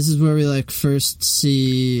 This is where we like first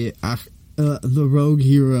see the Rogue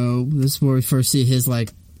Hero. This is where we first see his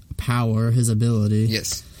like power, his ability.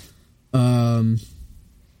 Yes. So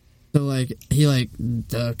like he like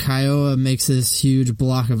the Kiowa makes this huge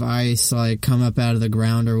block of ice like come up out of the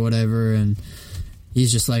ground or whatever, and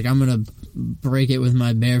he's just like, I'm gonna break it with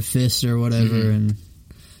my bare fist or whatever, and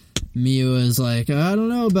Miua is like, I don't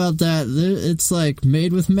know about that. It's like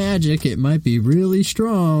made with magic. It might be really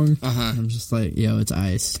strong. I'm just like, yo, it's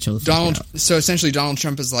ice. Chill the fuck out. So essentially, Donald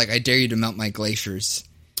Trump is like, I dare you to melt my glaciers.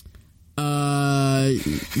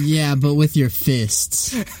 Yeah, but with your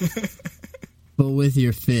fists.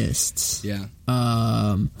 Yeah.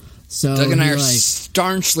 So Doug and I are like,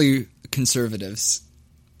 staunchly conservatives.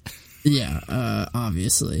 Yeah.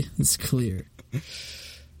 Obviously, it's clear.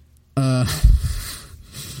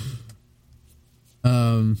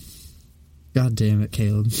 God damn it,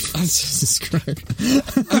 Caleb. Jesus Christ.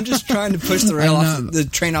 I'm just trying to push the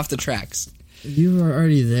train off the tracks. You are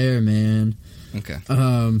already there, man. Okay.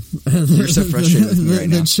 You're so frustrated with me right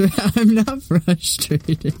now. I'm not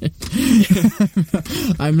frustrated.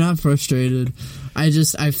 I'm not frustrated.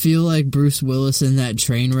 I feel like Bruce Willis in that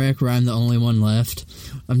train wreck where I'm the only one left.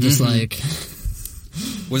 I'm just like...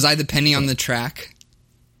 Was I the penny on the track?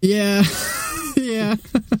 Yeah. Yeah.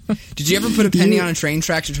 Did you ever put a penny on a train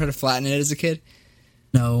track to try to flatten it as a kid?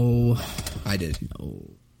 No. I did. No.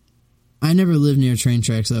 I never lived near train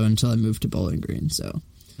tracks, though, until I moved to Bowling Green, so...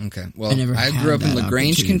 Okay, well, I grew up in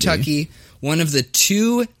LaGrange, Kentucky, one of the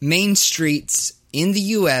 2 main streets in the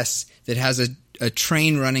U.S. that has a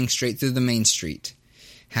train running straight through the main street.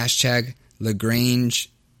 Hashtag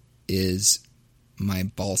LaGrange is my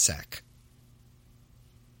ballsack.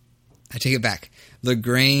 I take it back.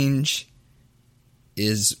 LaGrange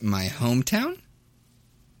is my hometown?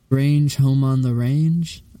 Range, home on the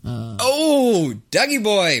range? Oh, Dougie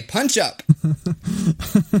boy, punch up.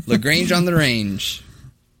 LaGrange on the range.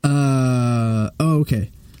 Okay.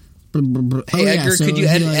 Hey, Edgar, could you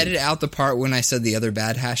edit out the part when I said the other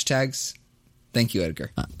bad hashtags? Thank you,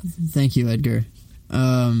 Edgar. Thank you, Edgar.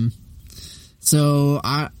 So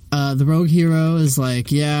the Rogue Hero is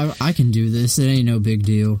like, yeah, I can do this. It ain't no big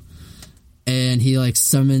deal. And he like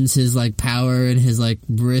summons his like power, and his like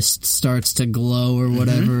wrist starts to glow or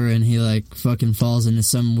whatever, and he like fucking falls into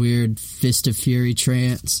some weird Fist of Fury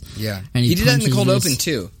trance. Yeah, and he did that in the cold open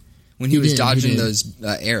too, when he was dodging those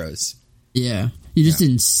arrows. Yeah, you just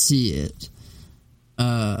didn't see it,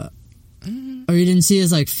 or you didn't see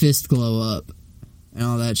his like fist glow up and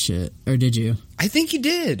all that shit, or did you? I think you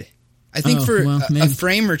did. I think a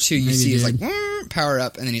frame or two, you see his like power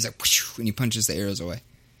up, and then he's like, whoosh, and he punches the arrows away.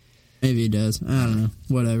 Maybe he does. I don't know.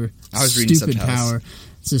 Whatever. I was reading stupid subtitles. Power.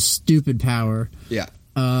 It's a stupid power. Yeah.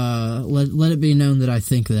 Let it be known that I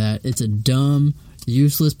think that it's a dumb,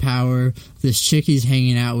 useless power. This chick he's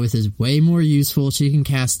hanging out with is way more useful. She can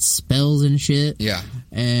cast spells and shit. Yeah.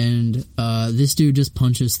 And this dude just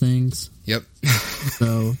punches things. Yep.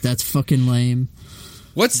 So that's fucking lame.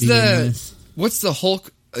 What's the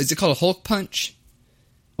Hulk? Is it called a Hulk punch?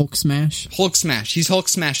 Hulk smash. Hulk smash. He's Hulk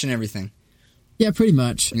smashing everything. Yeah, pretty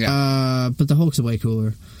much. Yeah. But the Hulk's way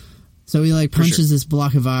cooler. So he like punches this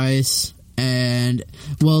block of ice, and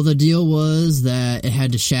well, the deal was that it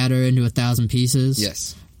had to shatter into 1,000 pieces.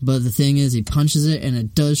 Yes. But the thing is, he punches it, and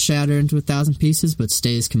it does shatter into 1,000 pieces, but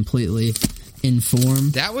stays completely in form.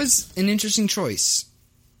 That was an interesting choice.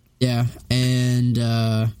 Yeah, and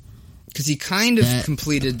because he kind of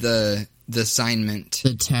completed the assignment,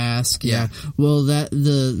 the task. Yeah. Well, that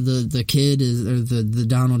the kid is, or the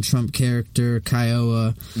Donald Trump character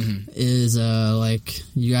Kiowa is like,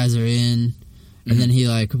 you guys are in, and then he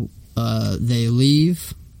like they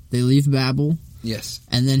leave They leave Babel. Yes.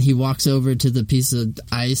 And then he walks over to the piece of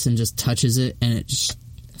ice and just touches it, and it just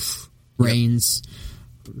rains,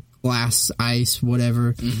 glass, ice,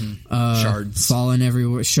 whatever. Shards. Falling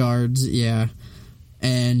everywhere. Shards, yeah.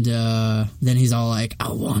 And then he's all like,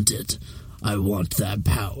 I want it. I want that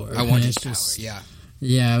power. I want his power, yeah.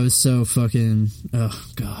 Yeah, it was so fucking... Oh,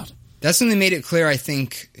 God. That's when they made it clear, I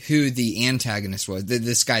think, who the antagonist was.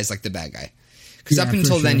 This guy's like the bad guy. Because up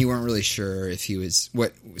until then, you weren't really sure if he was...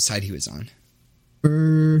 what side he was on.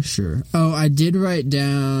 For sure. Oh, I did write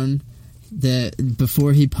down that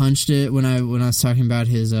before he punched it, when I was talking about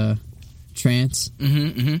his trance,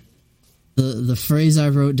 the phrase I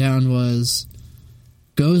wrote down was,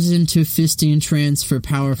 goes into fisting trance for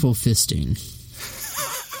powerful fisting.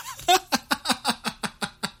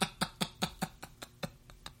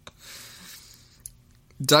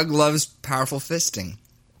 Doug loves powerful fisting.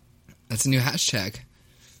 That's a new hashtag.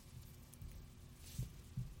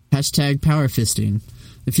 Hashtag power fisting.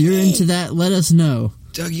 If you're into that, let us know.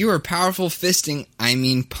 Doug, you are powerful fisting, I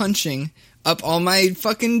mean punching, up all my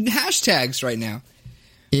fucking hashtags right now.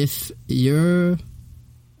 If you're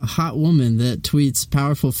a hot woman that tweets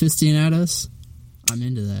powerful fisting at us, I'm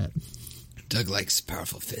into that. Doug likes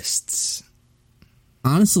powerful fists.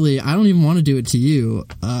 Honestly, I don't even want to do it to you.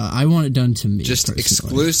 I want it done to me. Just personally.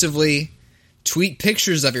 Exclusively tweet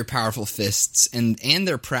pictures of your powerful fists and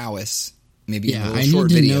their prowess. Maybe a little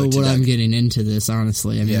short video. I need to know what I'm getting into this,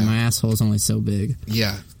 honestly. I mean, my asshole's only so big.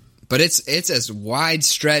 Yeah. But it's as wide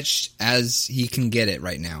stretched as he can get it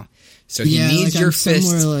right now. So he needs your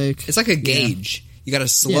fist. It's like a gauge. You got to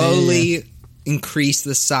slowly increase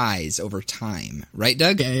the size over time. Right,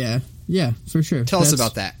 Doug? Yeah, for sure. Tell us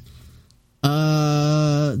about that.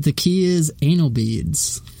 The key is anal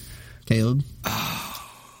beads, Caleb. Oh.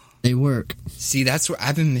 They work. See, that's where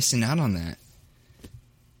I've been missing out on that.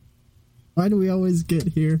 Why do we always get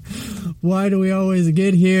here? Because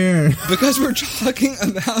we're talking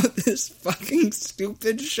about this fucking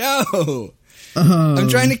stupid show. I'm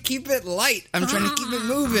trying to keep it light. I'm trying to keep it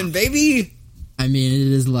moving, baby. I mean, it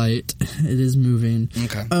is light. It is moving.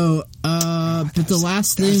 Okay. But the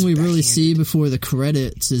last thing we really see before the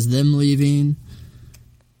credits is them leaving.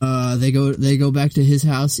 They go back to his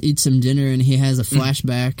house, eat some dinner, and he has a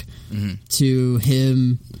flashback to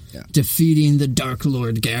him defeating the Dark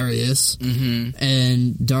Lord Garius.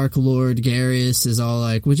 And Dark Lord Garius is all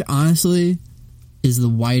like, which honestly is the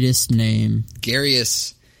whitest name.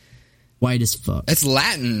 Garius. White as fuck. It's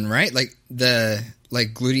Latin, right? Like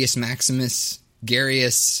Gluteus Maximus,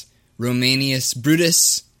 Garius, Romanius,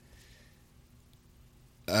 Brutus,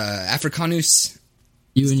 Africanus.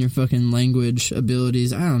 You and your fucking language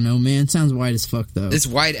abilities. I don't know, man. Sounds white as fuck, though. It's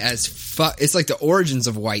white as fuck. It's like the origins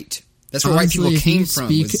of white. That's where honestly, white people came from,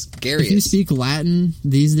 was Garius. If you speak Latin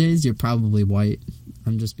these days, you're probably white.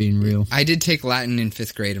 I'm just being real. I did take Latin in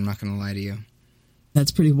 5th grade, I'm not going to lie to you.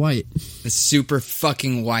 That's pretty white. It's super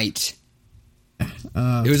fucking white.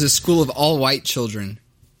 It was a school of all white children.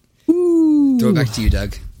 Ooh. Throw it back to you,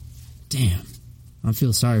 Doug. Damn. I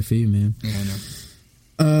feel sorry for you, man. Yeah, I know.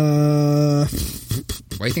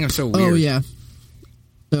 Why do you think I'm so weird? Oh, yeah.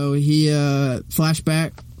 So he,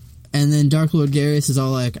 flashback, and then Dark Lord Garius is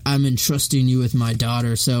all like, I'm entrusting you with my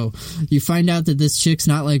daughter. So you find out that this chick's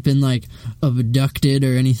not, like, been, like, abducted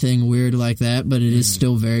or anything weird like that, but it is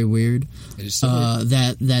still very weird. It is so weird.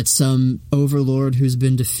 That some overlord who's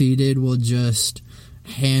been defeated will just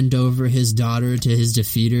hand over his daughter to his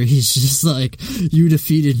defeater. He's just like, you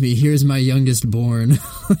defeated me, here's my youngest born.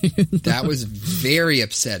 That was very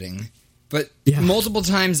upsetting. But multiple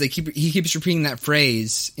times he keeps repeating that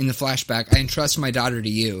phrase in the flashback, I entrust my daughter to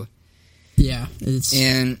you. Yeah.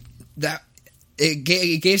 And that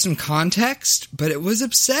it gave some context, but it was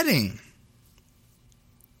upsetting.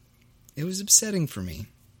 It was upsetting for me.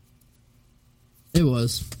 It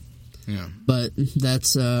was. Yeah. But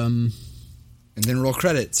that's and then roll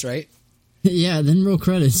credits, right? Yeah, then roll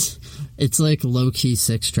credits. It's like low-key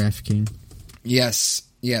sex trafficking. Yes.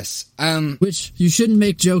 Which you shouldn't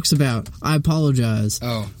make jokes about. I apologize.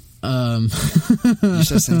 Oh. You're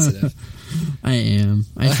so sensitive. I am.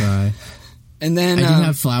 I try. And then I do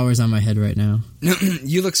have flowers on my head right now.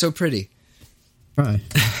 You look so pretty. Try.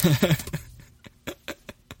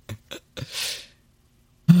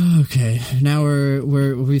 Okay, now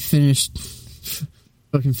we finished.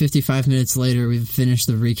 Fucking 55 minutes later, we've finished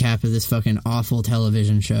the recap of this fucking awful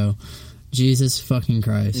television show. Jesus fucking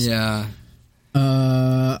Christ. Yeah.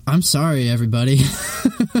 I'm sorry, everybody.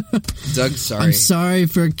 Doug's sorry. I'm sorry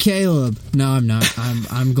for Caleb. No, I'm not.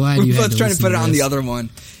 I'm glad you had to listen to this. We're both trying to put it on the other one.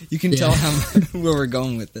 You can tell where we're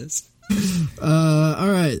going with this.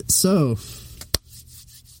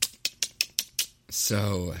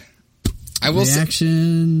 So, I will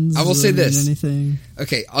reactions. I will say this. Anything?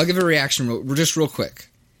 Okay, I'll give a reaction real quick.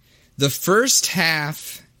 The first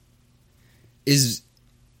half is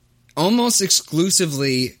almost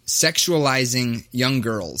exclusively sexualizing young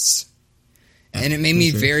girls. And it made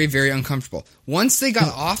me very, very uncomfortable. Once they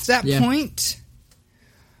got off that point,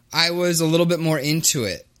 I was a little bit more into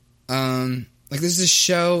it. Like, there's this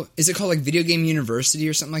show, is it called, like, Video Game University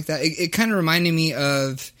or something like that? It kind of reminded me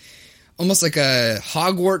of almost like a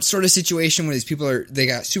Hogwarts sort of situation where these people they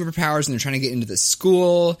got superpowers and they're trying to get into the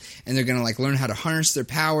school and they're going to, like, learn how to harness their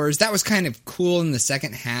powers. That was kind of cool in the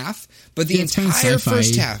second half. But the entire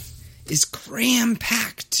first half is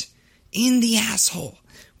cram-packed in the asshole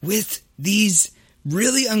with these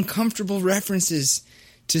really uncomfortable references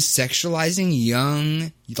to sexualizing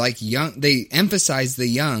they emphasize the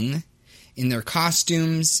young in their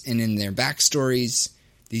costumes and in their backstories,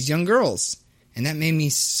 these young girls. And that made me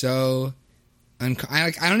so I'm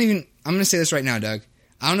going to say this right now, Doug.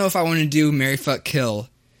 I don't know if I want to do Marry, Fuck, Kill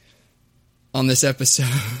on this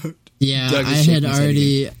episode. Yeah, I had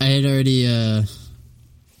already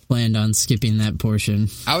planned on skipping that portion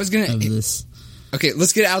of this. Okay,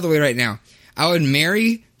 let's get it out of the way right now. I would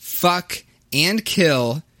marry, fuck, and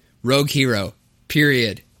kill Rogue Hero.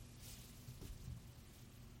 Period.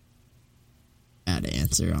 Bad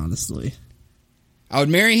answer, honestly. I would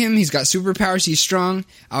marry him. He's got superpowers. He's strong.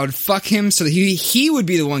 I would fuck him so that he would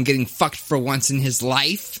be the one getting fucked for once in his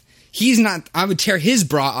life. He's not... I would tear his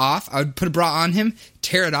bra off. I would put a bra on him,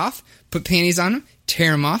 tear it off, put panties on him,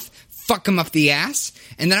 tear him off, fuck him up the ass,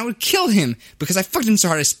 and then I would kill him because I fucked him so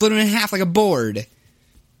hard I split him in half like a board.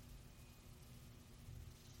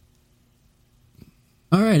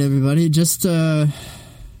 All right, everybody, just so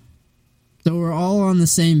we're all on the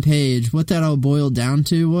same page, what that all boiled down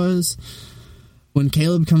to was when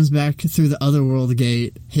Caleb comes back through the Otherworld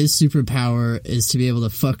gate, his superpower is to be able to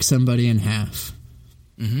fuck somebody in half.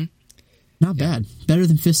 Mm-hmm. Not bad. Better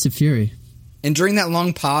than Fist of Fury. And during that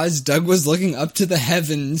long pause, Doug was looking up to the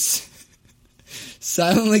heavens,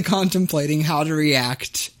 silently contemplating how to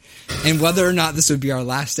react and whether or not this would be our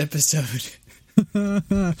last episode.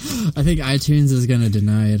 I think iTunes is going to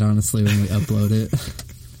deny it, honestly, when we upload it.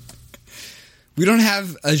 We don't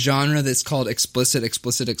have a genre that's called explicit.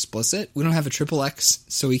 We don't have a XXX,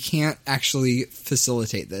 so we can't actually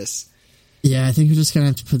facilitate this. Yeah, I think we're just going to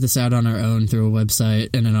have to put this out on our own through a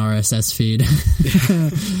website and an RSS feed.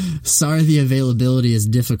 Sorry the availability is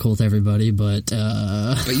difficult, everybody, but...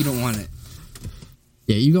 But you don't want it.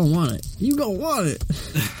 Yeah, you gonna want it. You gonna want it.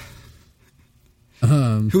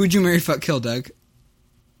 Who would you marry, fuck, kill, Doug?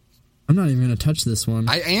 I'm not even going to touch this one.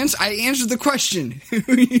 I answered the question. Who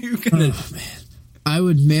are you gonna... Oh, man. I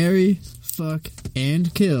would marry, fuck,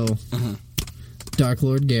 and kill Dark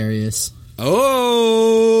Lord Garius.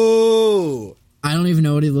 Oh! I don't even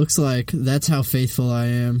know what he looks like. That's how faithful I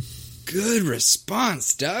am. Good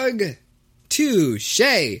response, Doug. Touche.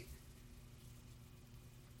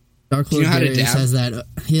 Dark Lord Garius has that...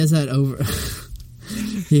 He has that over...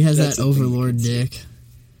 He has that Overlord dick.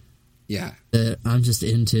 Yeah. That I'm just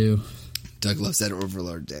into. Doug loves that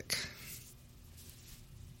Overlord dick.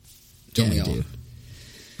 Don't we all? Do.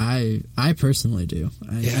 I personally do.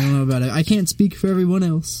 I don't know about it. I can't speak for everyone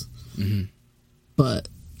else. Mm-hmm. But,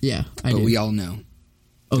 yeah, I do. But we all know.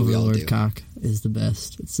 Overlord cock is the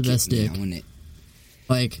best. It's the best dick. It.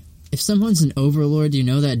 Like, if someone's an Overlord, you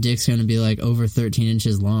know that dick's going to be, like, over 13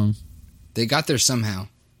 inches long. They got there somehow.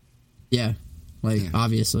 Yeah.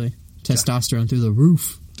 Obviously. Testosterone through the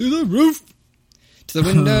roof. Through the roof! To the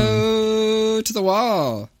window! To the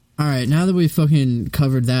wall! Alright, now that we've fucking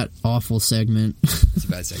covered that awful segment. It's a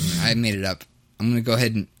bad segment. I made it up. I'm going to go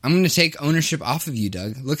ahead and... I'm going to take ownership off of you,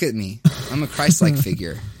 Doug. Look at me. I'm a Christ-like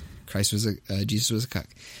figure. Jesus was a cuck.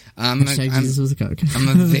 Jesus was a cuck. I'm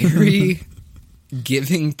a very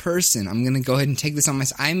giving person. I'm going to go ahead and take this on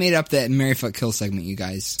myself. I made up that Marry, Fuck, Kill segment, you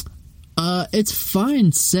guys. It's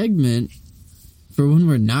fine segment for when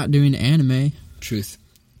we're not doing anime. Truth.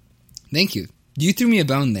 Thank you. You threw me a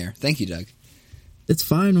bone there. Thank you, Doug. It's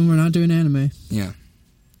fine when we're not doing anime. Yeah.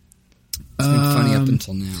 It's been funny up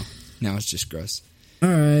until now. Now it's just gross.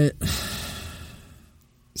 Alright.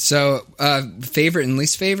 So, favorite and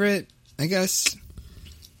least favorite, I guess?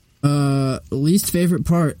 Least favorite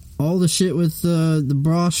part. All the shit with the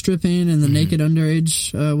bra stripping and the naked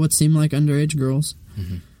underage, what seemed like underage girls.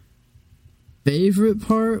 Mm-hmm. Favorite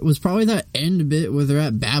part was probably that end bit where they're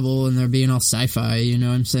at Babel and they're being all sci-fi, you know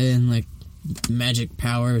what I'm saying? Like, magic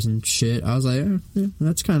powers and shit. I was like, yeah,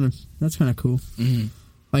 that's kind of cool. Mm-hmm.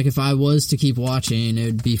 Like, if I was to keep watching, it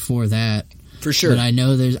would be for that. For sure. But I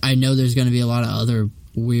know there's going to be a lot of other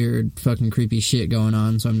weird fucking creepy shit going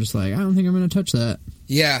on, so I'm just like, I don't think I'm gonna touch that.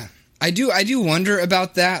 Yeah. I do wonder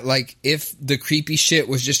about that, like, if the creepy shit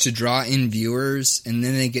was just to draw in viewers and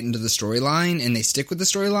then they get into the storyline and they stick with the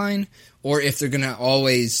storyline, or if they're going to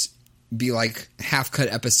always be, like,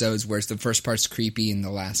 half-cut episodes where the first part's creepy and the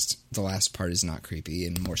last part is not creepy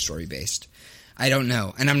and more story-based. I don't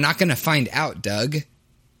know. And I'm not going to find out, Doug,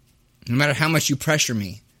 no matter how much you pressure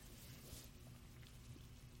me.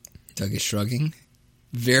 Doug is shrugging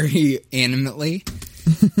very animately.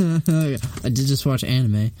 I did just watch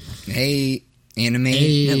anime. Hey, anime.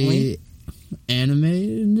 Anime?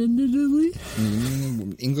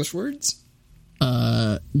 English words?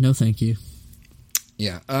 No thank you.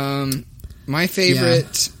 Yeah. My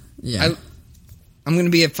favorite... Yeah. I'm going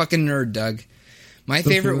to be a fucking nerd, Doug. My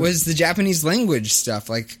favorite was the Japanese language stuff.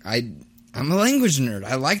 Like, I'm a language nerd.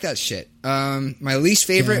 I like that shit. My least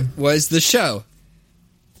favorite was the show.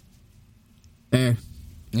 Fair.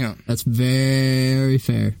 Yeah. That's very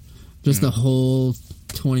fair. Just the whole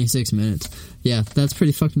 26 minutes. Yeah, that's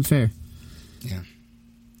pretty fucking fair. Yeah.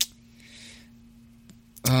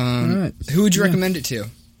 All right. Who would you recommend it to?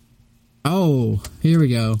 Oh, here we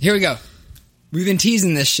go. Here we go. We've been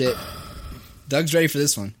teasing this shit. Doug's ready for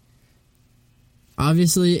this one.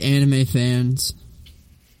 Obviously, anime fans.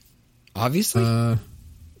 Obviously?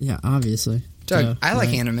 Yeah, obviously. Doug, I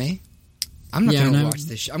like anime. I'm not going to watch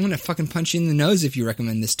this shit. I'm going to fucking punch you in the nose if you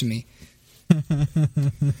recommend this to me.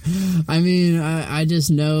 I mean, I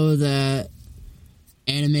just know that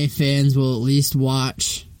anime fans will at least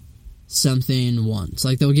watch something once.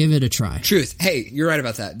 Like, they'll give it a try. Truth. Hey, you're right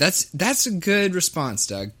about that. That's a good response,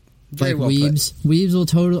 Doug. Very well Weebs. Put. Weebs will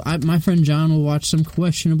totally... my friend John will watch some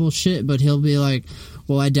questionable shit, but he'll be like,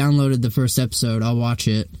 well, I downloaded the first episode. I'll watch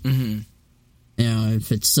it. Mm-hmm. You know,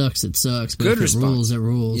 if it sucks, it sucks. But good if response. It rules, it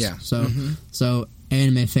rules. Yeah. So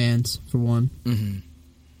anime fans, for one. Mm-hmm.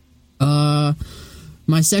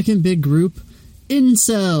 My second big group,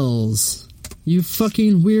 incels. You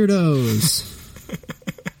fucking weirdos.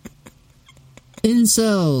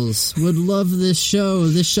 Incels would love this show.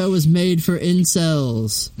 This show is made for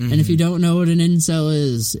incels. Mm-hmm. And if you don't know what an incel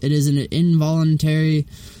is, it is an involuntary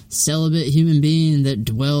celibate human being that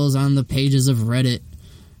dwells on the pages of Reddit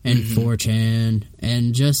and 4chan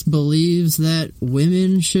and just believes that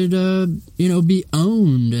women should, be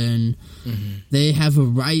owned and they have a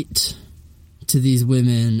right to these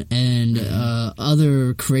women and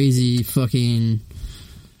other crazy fucking...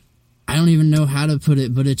 I don't even know how to put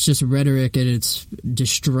it, but it's just rhetoric and it's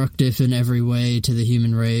destructive in every way to the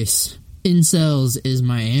human race. Incels is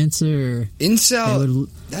my answer. Incel,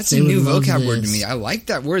 that's a new vocab word to me. I like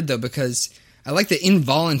that word, though, because I like the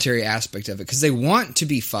involuntary aspect of it, because they want to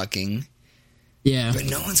be fucking, but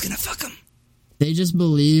no one's going to fuck them. They just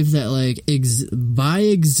believe that, like, by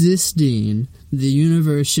existing, the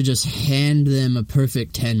universe should just hand them a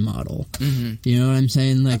perfect 10 model. Mm-hmm. You know what I'm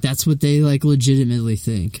saying? Like, that's what they, like, legitimately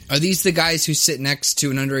think. Are these the guys who sit next to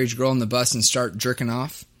an underage girl on the bus and start jerking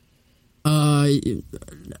off?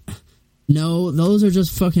 No, those are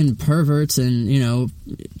just fucking perverts and,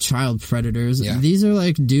 child predators. Yeah. These are,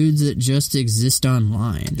 like, dudes that just exist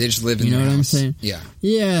online. They just live in their house. You know what I'm saying? Yeah.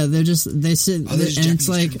 Yeah, they sit... and it's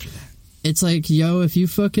like... It's like, yo, if you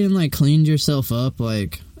fucking, like, cleaned yourself up,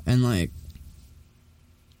 like, and, like,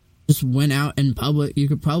 just went out in public, you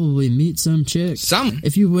could probably meet some chick.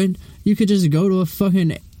 If you went, you could just go to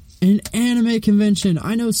an anime convention.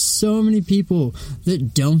 I know so many people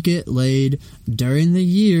that don't get laid during the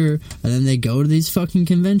year, and then they go to these fucking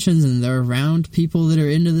conventions, and they're around people that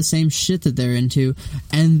are into the same shit that they're into,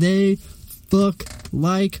 and they fuck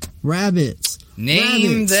like rabbits.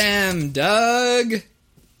 Name them, Doug!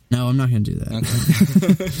 No, I'm not going to do that. Okay.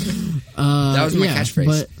 That was my catchphrase.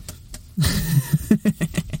 But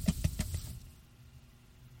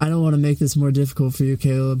I don't want to make this more difficult for you,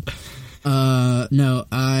 Caleb.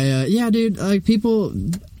 Dude, like, people,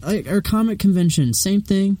 like, or comic conventions, same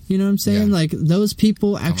thing, you know what I'm saying? Yeah. Like, those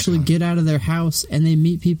people actually get out of their house, and they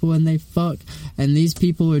meet people, and they fuck, and these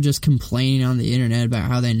people are just complaining on the internet about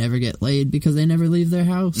how they never get laid because they never leave their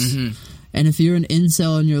house. Mm-hmm. And if you're an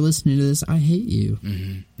incel and you're listening to this, I hate you.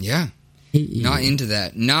 Mm-hmm. Yeah. Hate you. Not into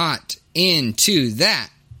that. Not into that.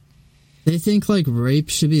 They think, like, rape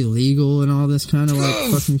should be legal and all this kind of,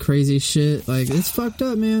 like, fucking crazy shit. Like, it's fucked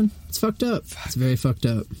up, man. It's fucked up. It's very fucked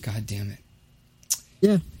up. God damn it.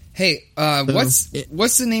 Yeah. Hey, what's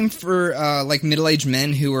the name for, like, middle-aged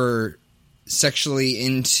men who are sexually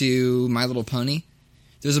into My Little Pony?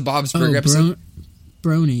 There's a Bob's Burger episode.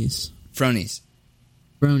 Bronies. Fronies.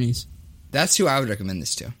 Bronies. That's who I would recommend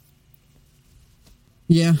this to.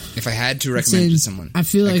 Yeah. If I had to recommend it to someone. I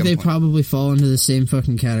feel like they probably fall into the same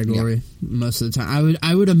fucking category most of the time.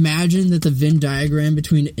 I would imagine that the Venn diagram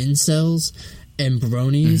between incels and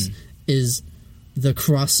bronies is the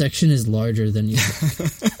cross-section is larger than you.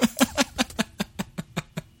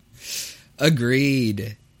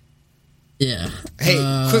 Agreed. Yeah. Hey,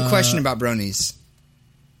 quick question about bronies.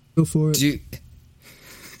 Go for it. You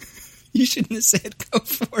shouldn't have said go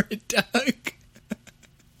for it, Doug.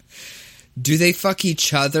 Do they fuck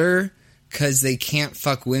each other because they can't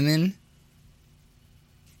fuck women?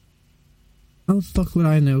 How the fuck would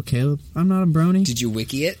I know, Caleb? I'm not a brony. Did you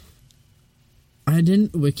wiki it? I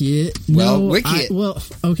didn't wiki it. Well, wiki it. Well,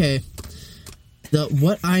 okay.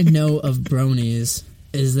 What I know of bronies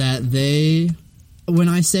is that when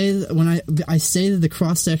I say that the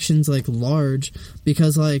cross section's like large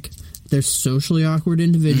because like they're socially awkward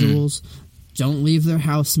individuals, don't leave their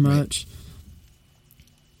house much. Right.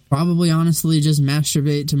 Probably, honestly, just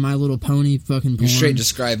masturbate to My Little Pony fucking porn. You're straight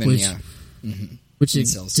describing, which it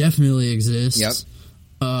definitely exists. Yep.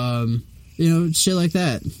 Shit like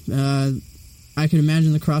that. I could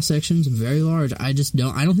imagine the cross section's very large. I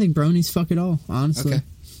don't think bronies fuck at all, honestly. Okay.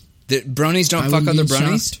 The bronies don't fuck other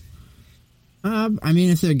bronies? I mean,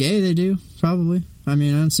 if they're gay, they do, probably. I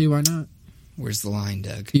mean, I don't see why not. Where's the line,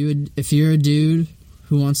 Doug? If you're a dude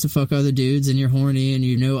who wants to fuck other dudes and you're horny and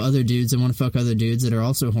you know other dudes that want to fuck other dudes that are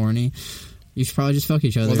also horny, you should probably just fuck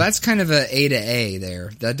each other. Well, that's kind of a to A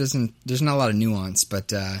there. There's not a lot of nuance,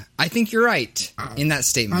 but I think you're right in that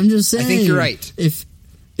statement. I'm just saying. I think you're right. If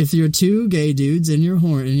you're two gay dudes and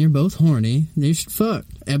you're both horny, then you should fuck.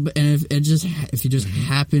 And if you just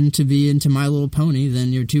happen to be into My Little Pony,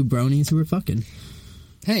 then you're two bronies who are fucking.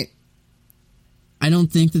 Hey. I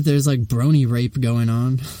don't think that there's like brony rape going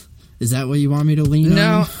on. Is that what you want me to lean on?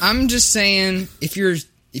 No, I'm just saying if you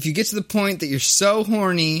get to the point that you're so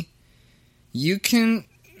horny, you can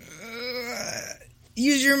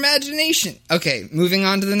use your imagination. Okay, moving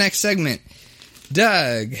on to the next segment.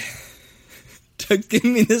 Doug, give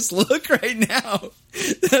me this look right now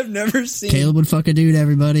that I've never seen. Caleb would fuck a dude,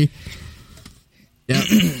 everybody. Yep.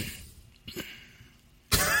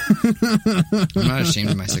 I'm not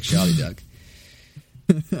ashamed of my sexuality, Doug.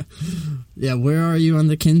 Yeah, where are you on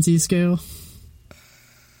the Kinsey scale?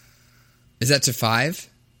 Is that to 5?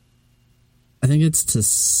 I think it's to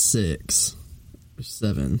 6 or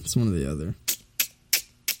 7. It's one or the other.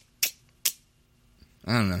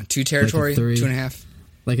 I don't know. 2 territory? Like 2.5?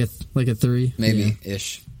 Like a 3? Maybe,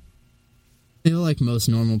 ish. I feel like most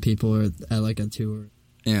normal people are at like a 2 or...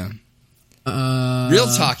 Yeah. Real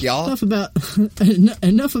talk, y'all. Enough about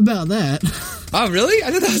that. Oh, really?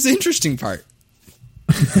 I thought that was the interesting part.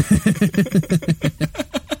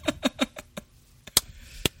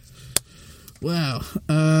 Wow.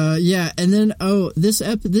 Yeah, and then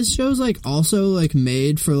this show's like also like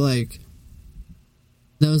made for like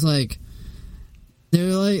those like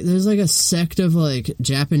there's like a sect of like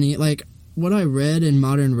Japanese, like what I read in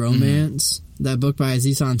Modern Romance, that book by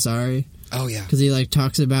Aziz Ansari. Oh yeah, because he like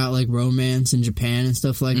talks about like romance in Japan and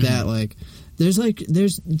stuff like that. Like there's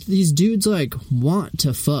these dudes like want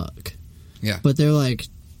to fuck. Yeah. But they're like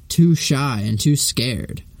too shy and too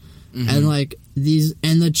scared. And like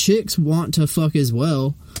the chicks want to fuck as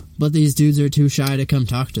well, but these dudes are too shy to come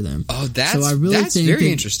talk to them. Oh, that's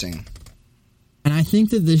very interesting. And I think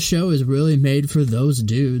that this show is really made for those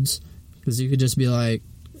dudes, because you could just be like,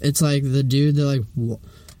 it's like the dude that like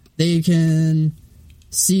they can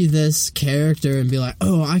see this character and be like,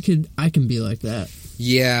 oh, I can be like that.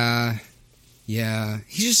 Yeah. He's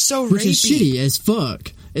just so rapey. Which is shitty as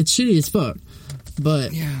fuck. It's shitty as fuck.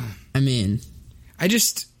 But, yeah. I mean...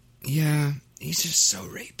 he's just so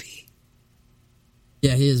rapey.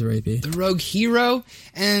 Yeah, he is rapey. The rogue hero,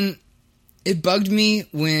 and it bugged me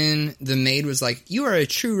when the maid was like, you are a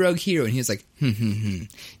true rogue hero, and he was like,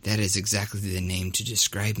 that is exactly the name to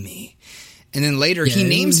describe me. And then later, he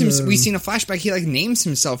names himself, we've seen a flashback, he like names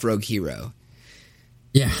himself rogue hero.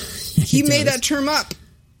 Yeah. He made that term up.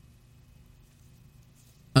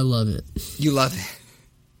 I love it. You love it.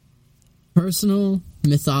 Personal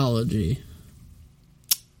mythology.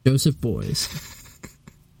 Joseph Boys.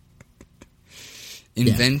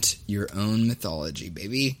 Invent your own mythology,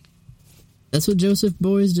 baby. That's what Joseph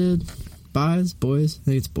Boys did. Boys? I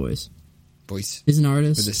think it's Boys. Boys. He's an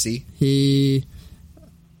artist. With a C?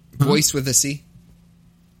 Voice with a C?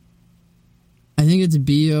 I think it's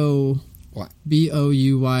B-O... What?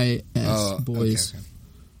 B-O-U-Y-S. Oh, Boys. Okay.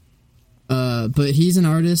 But he's an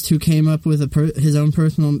artist who came up with his own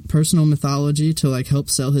personal mythology to like help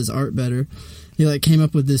sell his art better. he like came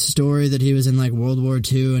up with this story that he was in like World War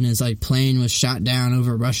II and his like plane was shot down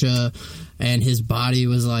over Russia, and his body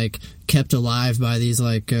was like kept alive by these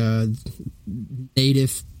like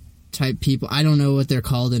native type people. I don't know what they're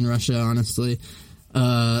called in Russia, honestly.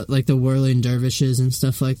 Like the whirling dervishes and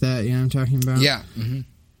stuff like that. You know what I'm talking about? Yeah. Mm-hmm.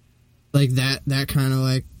 Like that kind of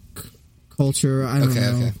like culture. I don't know.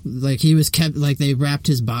 Okay. Like he was kept, like they wrapped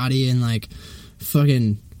his body in like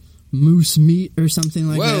fucking moose meat or something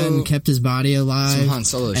like that, and kept his body alive. Some Han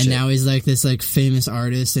Solo and shit. Now he's like this like famous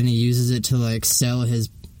artist, and he uses it to like sell his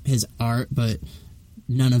art, but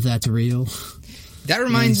none of that's real. That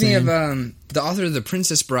reminds me of the author of The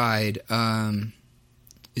Princess Bride.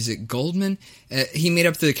 Is it Goldman? He made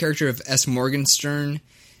up the character of S. Morgenstern,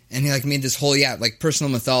 and he like made this whole like personal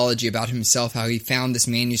mythology about himself, how he found this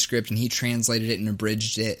manuscript and he translated it and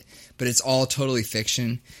abridged it, but it's all totally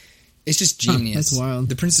fiction. It's just genius. That's wild.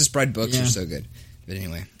 The Princess Bride books are so good. But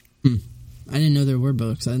anyway. I didn't know there were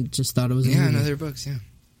books. I just thought it was a movie. No, there are books, yeah.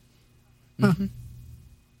 Mm-hmm.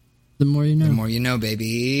 The more you know. The more you know,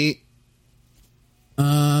 baby.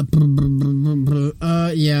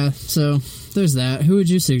 Yeah, so there's that. Who would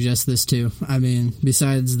you suggest this to? I mean,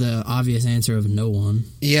 besides the obvious answer of no one.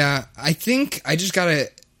 Yeah, I think I just I'm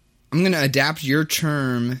gonna adapt your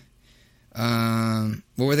term. What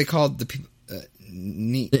were they called? The people... the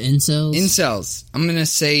incels? Incels. I'm gonna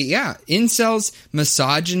say, incels,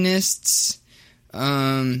 misogynists,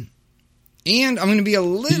 and I'm gonna be a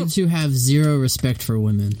little... Dudes who have zero respect for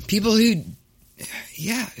women. People who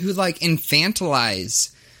like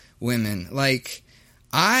infantilize women. Like,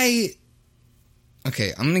 okay,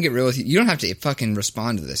 I'm gonna get real with you. You don't have to fucking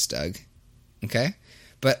respond to this, Doug. Okay?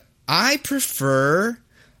 But I prefer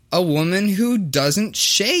a woman who doesn't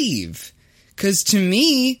shave. Because to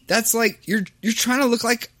me, that's like, you're trying to look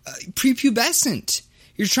like prepubescent.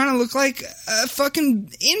 You're trying to look like a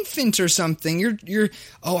fucking infant or something. You're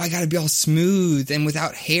I gotta be all smooth and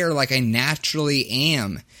without hair like I naturally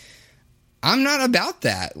am. I'm not about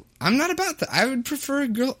that. I would prefer a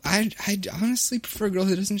girl, I'd honestly prefer a girl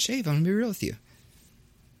who doesn't shave. I'm gonna be real with you.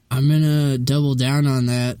 I'm gonna double down on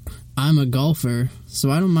that. I'm a golfer,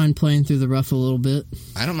 so I don't mind playing through the rough a little bit.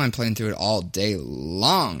 I don't mind playing through it all day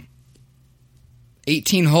long.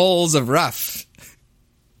 18 holes of rough.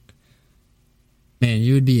 Man,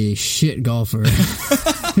 you would be a shit golfer if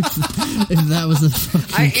that was the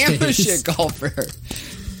fucking I am case. a shit golfer.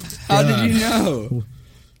 How did you know?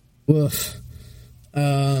 Woof.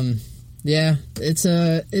 Yeah, it's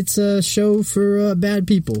a show for bad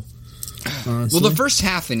people. Honestly. Well, the first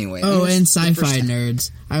half anyway. Oh, and sci-fi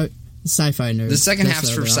nerds. Sci-fi nerds. The second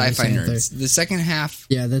half's for sci-fi nerds. The second half,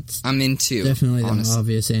 that's I'm into. Definitely honestly. The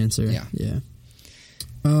obvious answer. Yeah.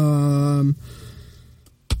 What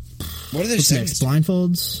are their what's next?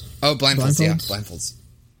 Blindfolds? Oh, blindfolds. Yeah, blindfolds.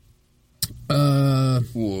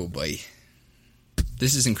 Oh boy,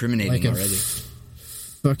 this is incriminating like already.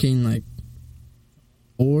 Fucking like,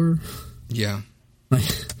 or yeah.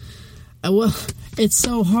 Well, it's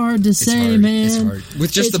so hard to say, man. It's hard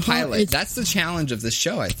with just the pilot. That's the challenge of the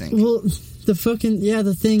show, I think. Well,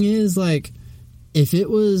 the thing is, like, if it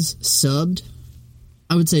was subbed,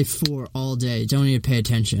 I would say 4 all day. Don't need to pay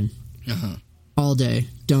attention. All day.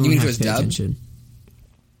 Don't have to pay attention.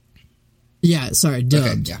 Yeah, sorry,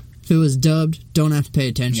 dubbed. Okay, yeah. If it was dubbed, don't have to pay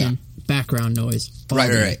attention. Yeah. Background noise.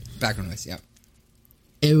 Right. Background noise, yeah.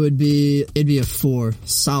 It'd be a 4.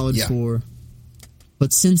 Solid 4.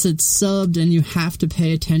 But since it's subbed and you have to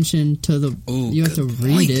pay attention to you have to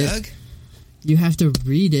read it. Doug. You have to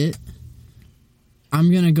read it. I'm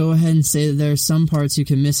going to go ahead and say that there are some parts you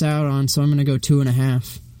can miss out on, so I'm going to go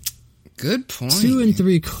 2.5. Good point. 2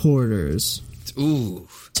 3/4. Ooh.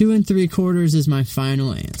 2 3/4 is my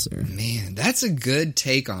final answer. Man, that's a good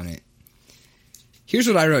take on it. Here's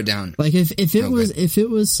what I wrote down. Like if it was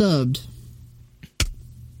subbed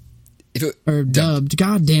or dubbed,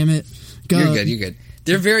 god damn it. You're good.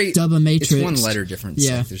 They're very dub-a-matrix. It's one letter difference.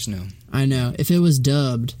 Yeah. Like there's no. I know. If it was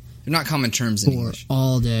dubbed, they're not common terms in English.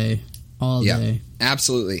 All day. Yeah,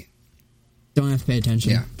 absolutely. Don't have to pay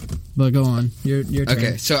attention. Yeah. But go on. Your turn.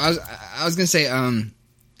 Okay, so I was going to say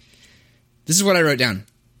this is what I wrote down.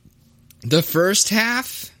 The first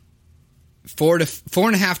half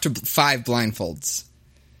 4.5 to 5 blindfolds.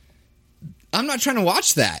 I'm not trying to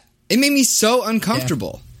watch that. It made me so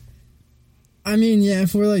uncomfortable. Yeah. I mean, yeah,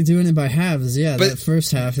 if we're like doing it by halves, but that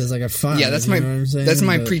first half is like a 5. Yeah, that's my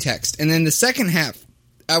pretext. And then the second half,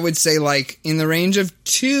 I would say like in the range of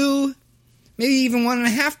 2, maybe even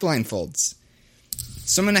 1.5 blindfolds.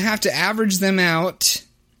 So I'm going to have to average them out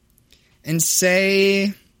and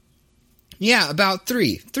say, about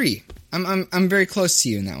 3. I'm very close to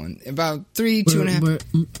you in that one. About 3,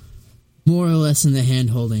 2.5. More or less in the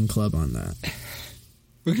hand-holding club on that.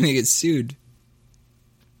 We're going to get sued.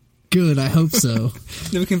 Good, I hope so.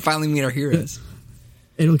 Then we can finally meet our heroes.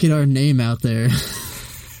 It'll get our name out there.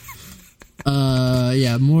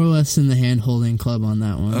 Yeah, more or less in the hand-holding club on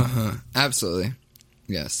that one. Uh-huh. Absolutely.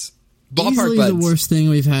 Yes. Ballpark Easily Buds. the worst thing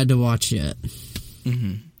we've had to watch yet.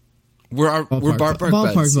 Mm-hmm. We're Ballpark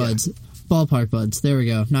Buds. Yeah. Ballpark Buds. There we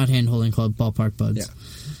go. Not hand-holding club, Ballpark Buds.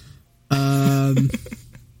 Yeah.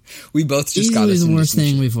 We both just got us easily the worst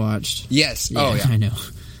thing we've watched. Yes. Yeah, oh, yeah. I know.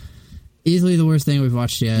 Easily the worst thing we've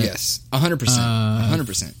watched yet. Yes. 100%.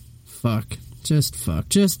 100%. Fuck. Just fuck.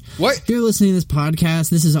 Just... What? If you're listening to this podcast,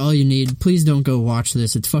 this is all you need. Please don't go watch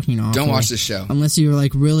this. It's fucking awful. Don't watch this show. Unless you're,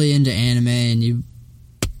 like, really into anime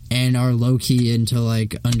and are low-key into, like,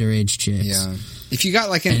 underage chicks. Yeah. If you got,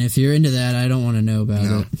 like... And if you're into that, I don't want to know about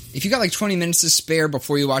it. If you got, like, 20 minutes to spare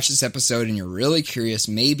before you watch this episode and you're really curious,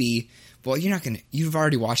 maybe... Well, you're not going to... You've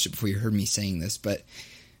already watched it before you heard me saying this, but...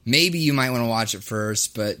 Maybe you might want to watch it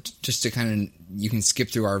first, but just to kind of... You can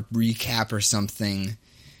skip through our recap or something...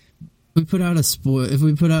 If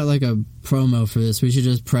we put out like a promo for this, we should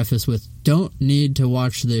just preface with "Don't need to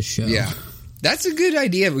watch this show." Yeah, that's a good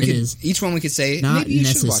idea. Each one we could say not maybe you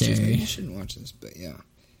necessary. should watch this, maybe you shouldn't watch this, but yeah,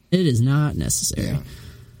 it is not necessary.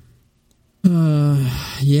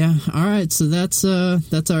 Yeah. All right. So that's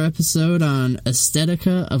our episode on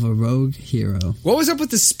Aesthetica of a Rogue Hero. What was up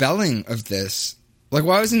with the spelling of this? Like,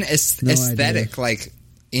 why wasn't aesthetic like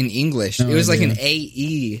in English? It was like an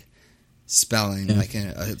AE. Spelling like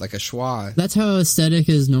a schwa. That's how aesthetic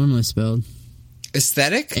is normally spelled.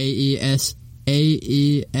 Aesthetic? AEST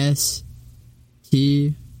HIC.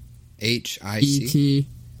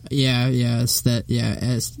 Yeah.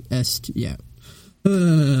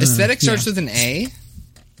 Aesthetic starts with an A.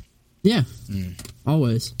 Yeah,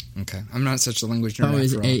 always. Okay, I'm not such a language nerd.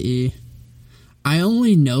 Always AE. I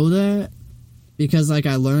only know that because like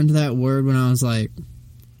I learned that word when I was like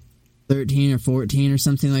 13 or 14 or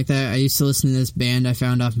something like that. I used to listen to this band I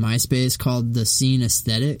found off MySpace called The Scene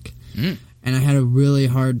Aesthetic. And I had a really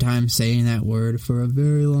hard time saying that word for a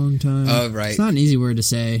very long time. Oh, right. It's not an easy word to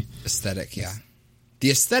say. Aesthetic, yeah.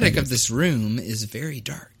 The aesthetic of this room is very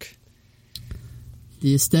dark.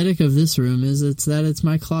 The aesthetic of this room is it's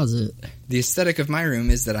my closet. The aesthetic of my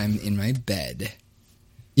room is that I'm in my bed.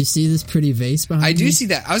 You see this pretty vase behind me? I do see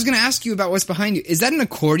that. I was going to ask you about what's behind you. Is that an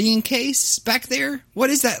accordion case back there? What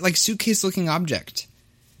is that, like, suitcase-looking object?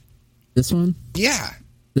 This one? Yeah.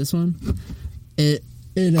 This one? It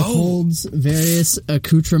holds various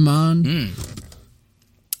accoutrements.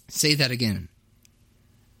 Say that again.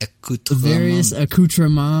 Accoutrement. Various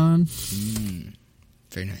accoutrements.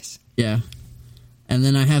 Very nice. Yeah. And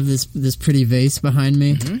then I have this pretty vase behind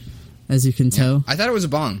me, as you can tell. I thought it was a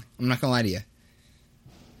bong. I'm not going to lie to you.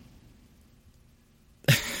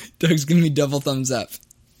 Doug's giving me double thumbs up.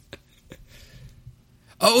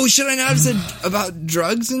 Oh, should I not have said about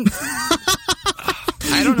drugs?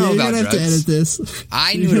 I don't know about drugs. Have to edit this.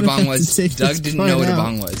 I knew what a bong was. Doug didn't know what a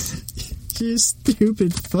bong was. You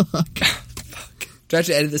stupid fuck. Do I have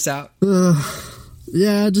to edit this out?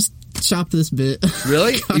 Yeah, just chop this bit.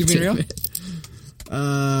 Really? You being real?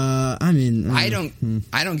 I mean... I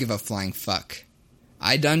don't give a flying fuck.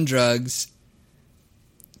 I done drugs.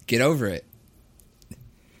 Get over it.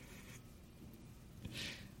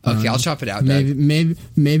 Okay, I'll chop it out, Doug.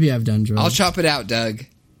 Maybe I've done drugs. I'll chop it out, Doug.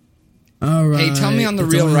 All right. Hey, tell me on the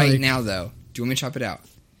real right now, though. Do you want me to chop it out?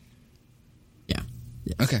 Yeah.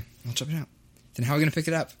 Okay, I'll chop it out. Then how are we going to pick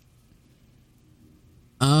it up?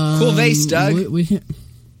 Cool vase, Doug. We can...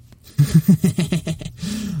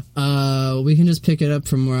 we can just pick it up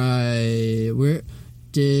from where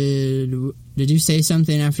did you say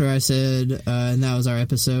something after I said and that was our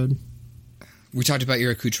episode? We talked about your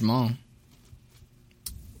accoutrement.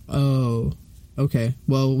 Oh, okay.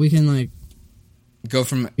 Well, we can like go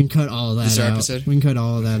from. We can cut all of that out. Episode? We can cut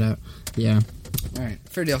all of that out. Yeah. All right,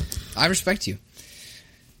 fair deal. I respect you.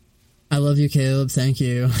 I love you, Caleb. Thank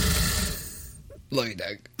you. Love you,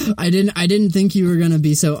 Doug. I didn't think you were gonna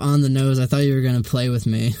be so on the nose. I thought you were gonna play with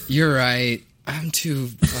me. You're right. I'm too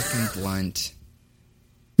fucking blunt.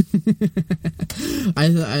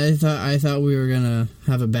 I thought we were gonna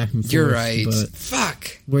have a back and forth. You're right. But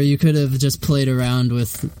fuck. Where you could have just played around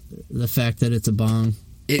with the fact that it's a bong.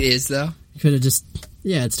 It is though. You could have just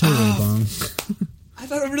it's totally a bong. I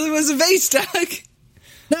thought it really was a vase, Doug.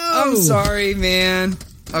 No, I'm sorry, man.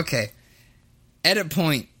 Okay. Edit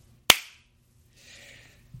point.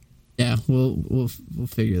 Yeah, we'll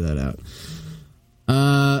figure that out.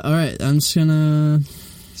 All right, I'm just gonna.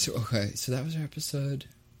 So that was our episode.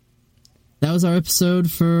 That was our episode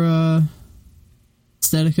for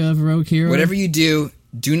Aesthetica of a Rogue Hero. Whatever you do,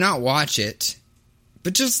 do not watch it,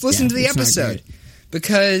 but just listen to the episode.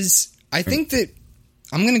 Because I think that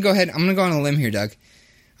I'm going to go on a limb here, Doug.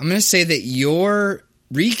 I'm going to say that your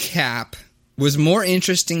recap was more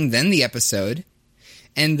interesting than the episode,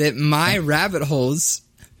 and that my rabbit holes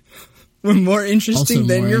were more interesting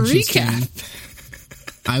than your recap.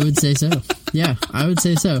 I would say so. Yeah, I would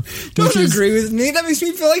say so. Don't agree with me. That makes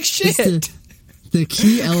me feel like shit. The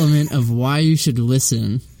key element of why you should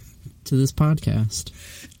listen to this podcast.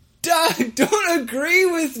 Doug, don't agree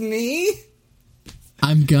with me.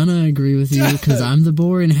 I'm gonna agree with you because I'm the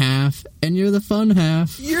boring half and you're the fun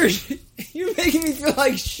half. You're making me feel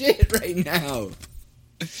like shit right now.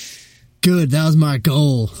 Good, that was my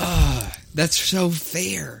goal. That's so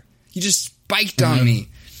fair. You just spiked on me.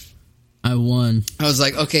 I won. I was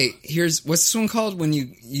like, okay, what's this one called when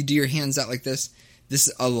you do your hands out like this? This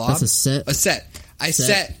is a lob? That's a set. A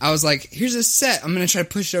set. I was like, here's a set. I'm going to try to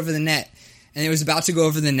push it over the net. And it was about to go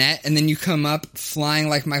over the net, and then you come up flying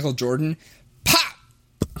like Michael Jordan. Pop!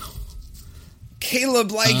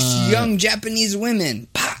 Caleb likes young Japanese women.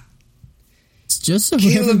 Pop! Just so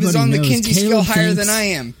Caleb is on the knows, Kinsey skill higher than I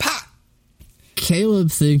am. Pop!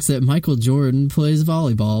 Caleb thinks that Michael Jordan plays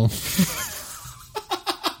volleyball.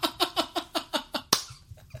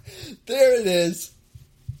 There it is.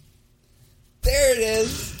 There it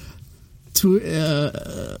is.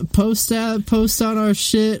 Post on our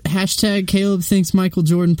shit. # Caleb thinks Michael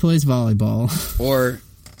Jordan plays volleyball. Or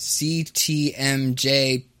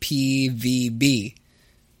CTMJPVB.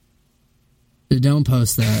 Don't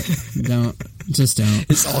post that. Just don't.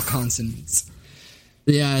 It's all consonants.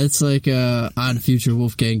 Yeah, it's like Odd Future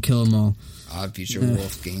Wolfgang Kill 'Em All. Odd Future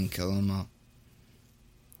Wolfgang Kill 'Em All.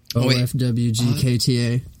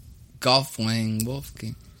 OFWGKTA. Golf Wang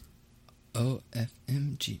Wolfgang.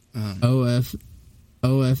 OFMG.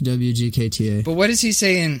 OFWGKTA. But what is he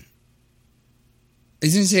saying?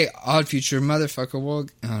 He's going to say Odd Future Motherfucker Wolf.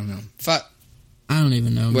 I don't know. Fuck. I don't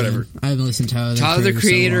even know. Whatever. Man. I haven't listened to Tyler the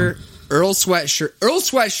Creator. So Earl Sweatshirt. Earl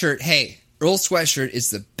Sweatshirt. Hey, Earl Sweatshirt is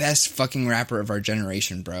the best fucking rapper of our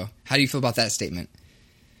generation, bro. How do you feel about that statement?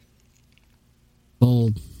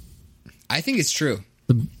 Bold. I think it's true.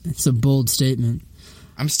 It's a bold statement.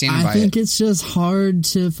 I'm standing by it. I think it's just hard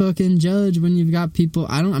to fucking judge when you've got people.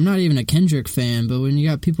 I'm not even a Kendrick fan, but when you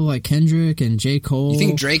got people like Kendrick and J. Cole. You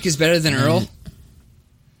think Drake is better than Earl?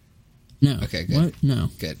 No. Okay, good. What?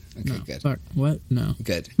 No. Good. Okay, no. good. Fuck. What? No.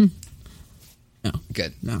 Good. No.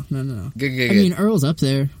 Good. No. Good. I mean, Earl's up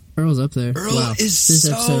there. Earl wow. is this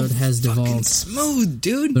so episode has devolved smooth,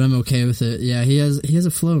 dude. But I'm okay with it. Yeah, he has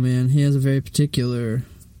a flow, man. He has a very particular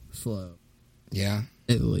flow. Yeah.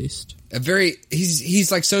 At least.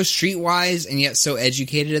 He's like so streetwise and yet so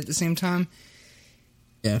educated at the same time.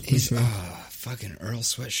 Yeah, for sure. Fucking Earl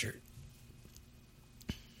Sweatshirt.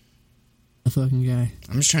 A fucking guy.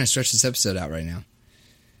 I'm just trying to stretch this episode out right now.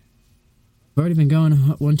 We've already been going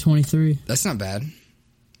 123. That's not bad.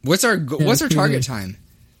 What's our target time?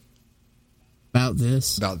 About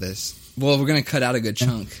this. Well, we're gonna cut out a good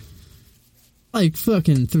chunk. Like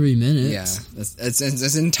fucking 3 minutes. Yeah,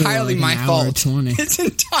 it's entirely my fault. 20. It's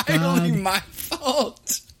entirely my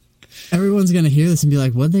fault. Everyone's gonna hear this and be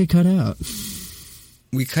like, "What'd they cut out?"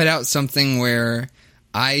 We cut out something where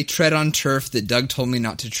I tread on turf that Doug told me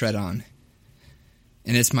not to tread on,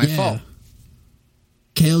 and it's my fault.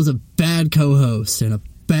 Kale's a bad co-host and a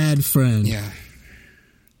bad friend. Yeah.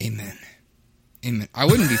 Amen. I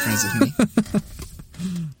wouldn't be friends with me.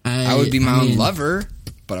 I would be my own lover,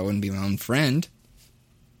 but I wouldn't be my own friend.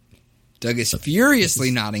 Doug is furiously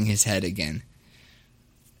nodding his head again.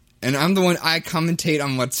 And I'm the one, I commentate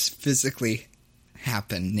on what's physically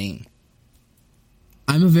happening.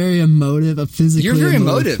 I'm a very emotive, You're very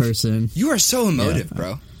emotive person. You are so emotive,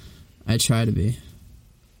 bro. I try to be.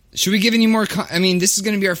 Should we give any more... this is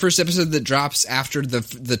going to be our first episode that drops after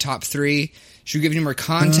the top 3. Should we give any more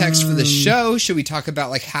context for the show? Should we talk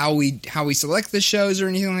about like how we select the shows or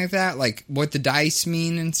anything like that? Like what the dice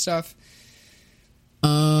mean and stuff?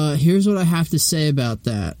 Here's what I have to say about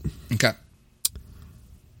that. Okay.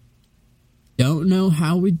 Don't know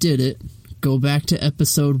how we did it. Go back to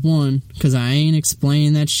episode 1 because I ain't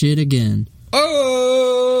explaining that shit again.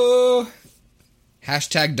 Oh! #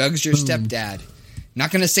 Doug's your stepdad.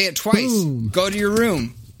 Not gonna say it twice. Boom. Go to your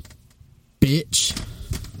room. Bitch.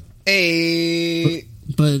 Hey.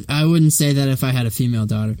 But I wouldn't say that if I had a female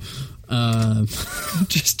daughter.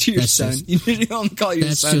 Just to your son. You don't call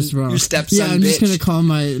your son just wrong. Your stepson. Yeah, I'm bitch. just gonna call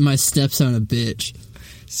my stepson a bitch.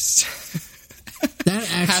 That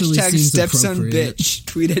actually # seems stepson appropriate. bitch.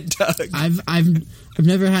 Tweet at Doug. I've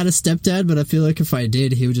never had a stepdad, but I feel like if I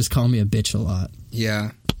did, he would just call me a bitch a lot.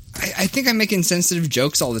 Yeah, I think I'm making sensitive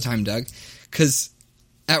jokes all the time, Doug, because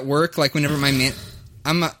at work, like whenever my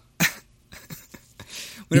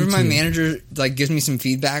whenever my manager like gives me some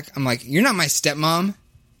feedback, I'm like, "You're not my stepmom.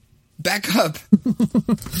 Back up."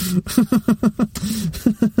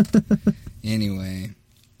 Anyway,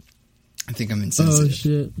 I think I'm insensitive. Oh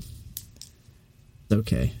shit. It's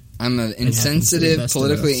okay. I'm an insensitive,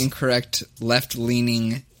 politically incorrect,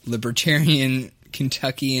 left-leaning, libertarian,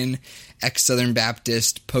 Kentuckian, ex-Southern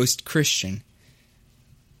Baptist, post-Christian.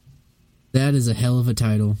 That is a hell of a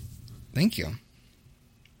title. Thank you.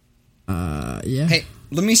 Yeah. Hey,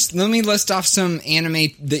 let me list off some anime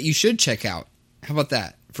that you should check out. How about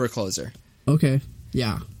that for a closer? Okay.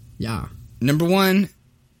 Yeah. Number 1.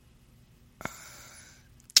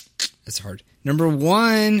 That's hard. Number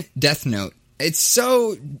 1, Death Note. It's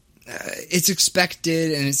so... it's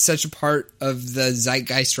expected, and it's such a part of the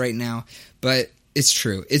zeitgeist right now, but it's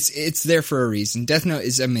true. It's there for a reason. Death Note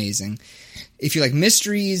is amazing. If you like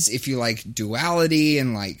mysteries, if you like duality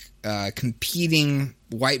and like competing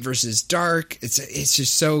white versus dark, it's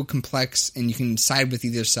just so complex, and you can side with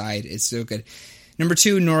either side. It's so good. Number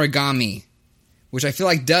 2, Noragami, which I feel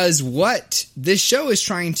like does what this show is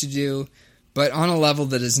trying to do, but on a level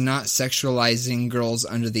that is not sexualizing girls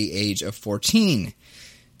under the age of 14.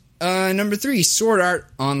 Number 3, Sword Art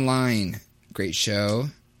Online. Great show.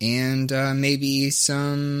 And maybe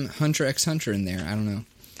some Hunter x Hunter in there. I don't know.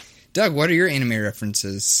 Doug, what are your anime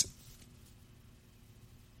references?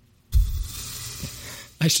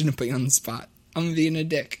 I shouldn't put you on the spot. I'm being a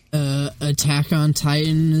dick. Attack on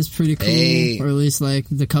Titan is pretty cool. Hey. Or at least like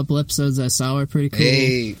the couple episodes I saw were pretty cool.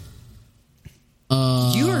 Hey.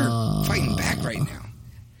 You are fighting back right now.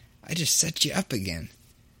 I just set you up again.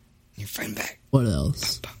 You're fighting back. What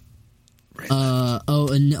else?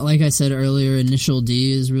 And like I said earlier, Initial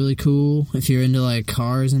D is really cool if you're into like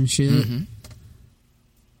cars and shit. Mm-hmm.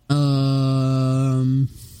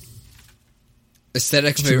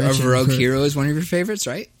 Aesthetic of Rogue Hero is one of your favorites,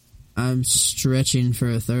 right? I'm stretching for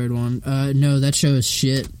a third one. No, that show is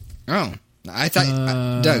shit. Oh, I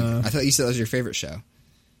thought Doug. I thought you said that was your favorite show.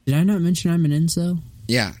 Did I not mention I'm an incel?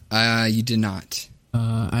 Yeah, you did not.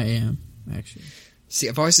 I am actually. See,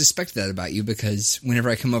 I've always suspected that about you because whenever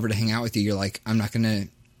I come over to hang out with you, you're like, I'm not going to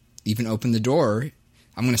even open the door.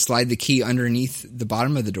 I'm going to slide the key underneath the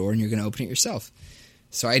bottom of the door, and you're going to open it yourself.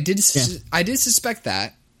 So I did suspect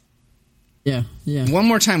that. Yeah. One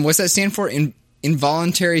more time, what's that stand for?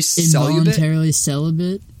 Involuntary celibate? Involuntarily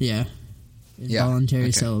celibate? Yeah.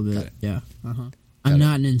 Involuntary celibate. Yeah. I'm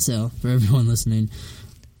not an incel, for everyone listening.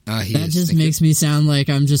 That just makes me sound like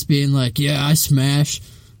I'm just being like, yeah, I smash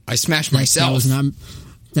myself.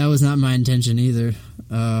 That was not my intention either.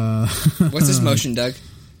 What's this motion, Doug?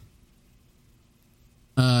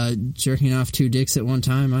 Jerking off 2 dicks at one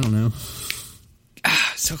time. I don't know.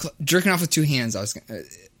 So jerking off with 2 hands. I was a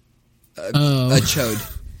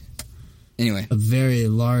chode. Anyway, a very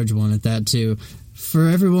large one at that too. For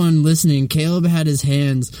everyone listening, Caleb had his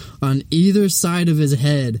hands on either side of his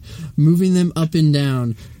head, moving them up and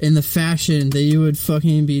down in the fashion that you would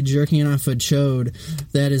fucking be jerking off a chode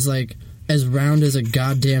that is like as round as a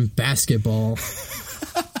goddamn basketball.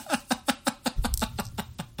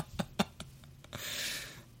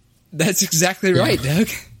 That's exactly right, Doug.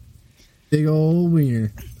 Big old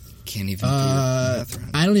wiener. Can't even. I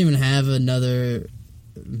don't even have another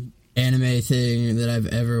anime thing that I've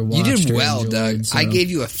ever watched. You did well, enjoyed, Doug. so. I gave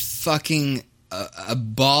you a fucking a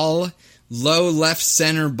ball, low left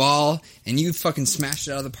center ball, and you fucking smashed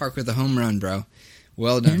it out of the park with a home run, bro.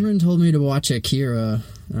 Well done. Cameron told me to watch Akira,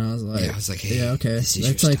 and I was like, hey, yeah, okay,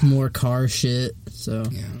 that's like more car shit. So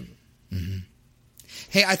yeah. Mm-hmm.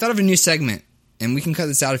 Hey, I thought of a new segment, and we can cut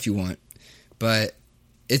this out if you want, but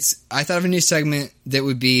I thought of a new segment that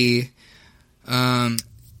would be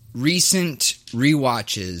recent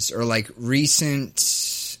rewatches or like recent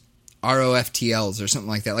ROFTLs or something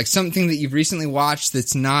like that. Like something that you've recently watched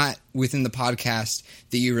that's not within the podcast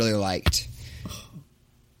that you really liked.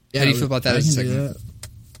 Yeah, how do you feel about that as a segment?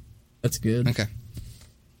 That's good. Okay.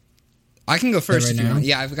 I can go first right if you now? want.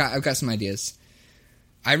 Yeah, I've got some ideas.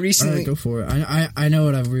 I recently... All right, go for it. I know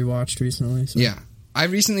what I've rewatched recently. So. Yeah. I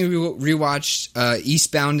recently rewatched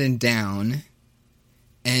Eastbound and Down,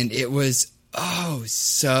 and it was,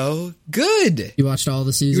 so good. You watched all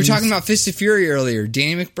the seasons? You were talking about Fist of Fury earlier.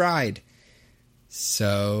 Danny McBride.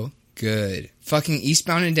 So good. Fucking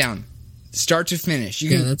Eastbound and Down. Start to finish. You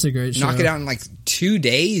can that's a great show. Knock it out in like 2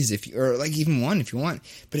 days, or like even 1 if you want.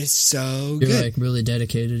 But it's so good. You're like really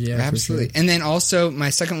dedicated, yeah. Absolutely. For sure. And then also my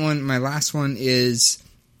last one is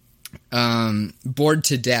Bored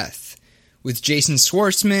to Death with Jason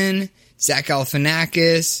Schwartzman, Zach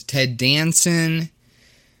Galifianakis, Ted Danson.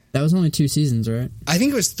 That was only 2 seasons, right? I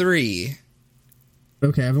think it was 3.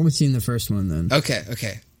 Okay, I've only seen the first one then.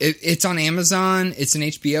 Okay. It's on Amazon. It's an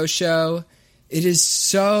HBO show. It is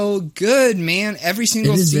so good, man. Every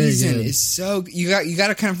single season is so... You got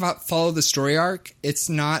to kind of follow the story arc. It's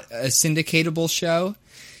not a syndicatable show.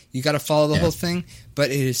 You got to follow the whole thing. But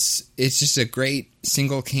it's just a great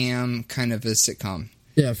single cam kind of a sitcom.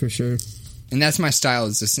 Yeah, for sure. And that's my style.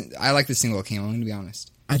 I like the single cam, I'm going to be honest.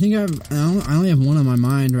 I think I only have one on my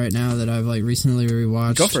mind right now that I've like recently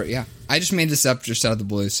rewatched. Go for it, yeah. I just made this up just out of the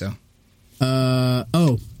blue, so...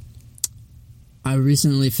 I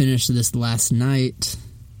recently finished this last night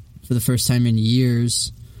for the first time in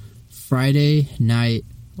years. Friday Night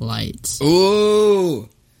Lights. Ooh!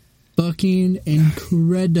 Fucking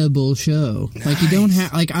incredible show. Nice. Like, you don't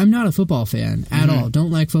have... Like, I'm not a football fan at all. Don't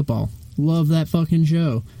like football. Love that fucking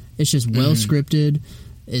show. It's just well scripted.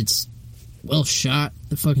 It's well shot.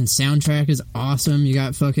 The fucking soundtrack is awesome. You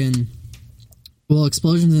got fucking... Well,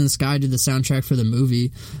 Explosions in the Sky did the soundtrack for the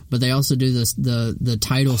movie, but they also do the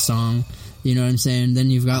title song. You know what I'm saying? Then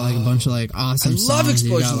you've got like a bunch of like awesome songs. I love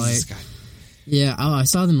Explosions in the Sky. Yeah, I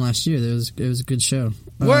saw them last year. It was a good show.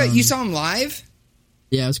 What? You saw them live?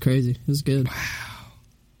 Yeah, it was crazy. It was good.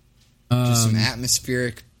 Wow. Just some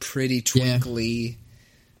atmospheric, pretty, twinkly.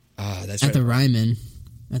 That's at the Ryman.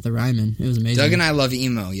 It was amazing. Doug and I love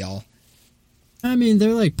emo, y'all. I mean,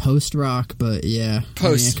 they're like post-rock, but yeah.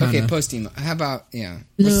 Post-emo. How about, yeah.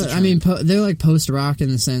 No, I mean, they're like post-rock in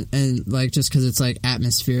the sense, and like just because it's like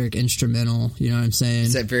atmospheric, instrumental, you know what I'm saying?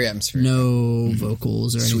 Is that very atmospheric? No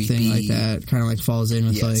vocals or anything like that. Kind of like falls in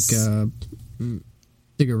with like Sigur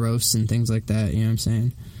Rós and things like that, you know what I'm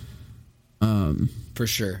saying? For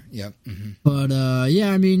sure, yep. Mm-hmm. But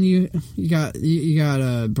yeah, I mean, you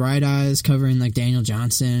got Bright Eyes covering like Daniel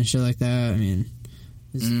Johnston and shit like that. I mean...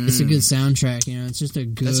 It's a good soundtrack, you know. It's just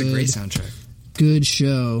That's a great soundtrack. Good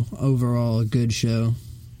show overall. A good show.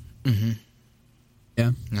 Mm-hmm.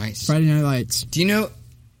 Yeah. Nice. Friday Night Lights. Do you know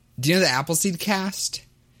the Appleseed Cast?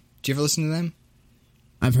 Do you ever listen to them?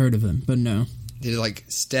 I've heard of them, but no. They're like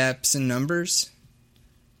Steps and Numbers.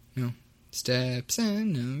 No, Steps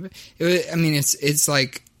and Numbers. It's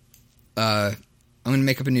like I'm gonna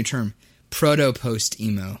make up a new term. Proto post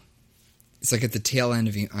emo. It's like at the tail end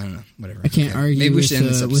of I don't know, whatever. I can't argue Maybe we with, should end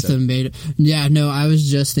this with the beta. Yeah, no, I was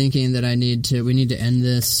just thinking that we need to end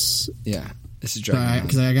this. Yeah, this is driving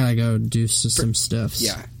because I gotta go do some stuff.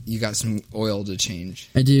 Yeah, you got some oil to change.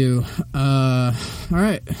 I do. All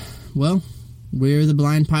right. Well, we're the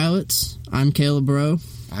Blind Pilots. I'm Caleb Bro.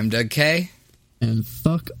 I'm Doug K. And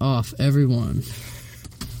fuck off, everyone.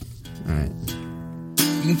 All right.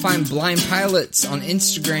 You can find Blind Pilots on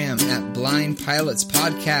Instagram at Blind Pilots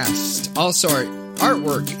Podcast. Also, our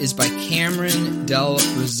artwork is by Cameron Del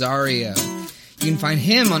Rosario. You can find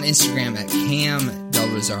him on Instagram at Cam Del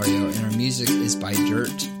Rosario, and our music is by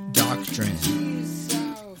Dirt Doctrine.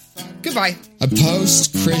 Goodbye. A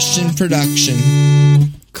post-Christian production.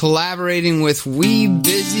 Collaborating with We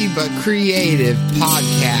Busy But Creative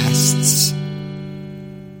Podcast.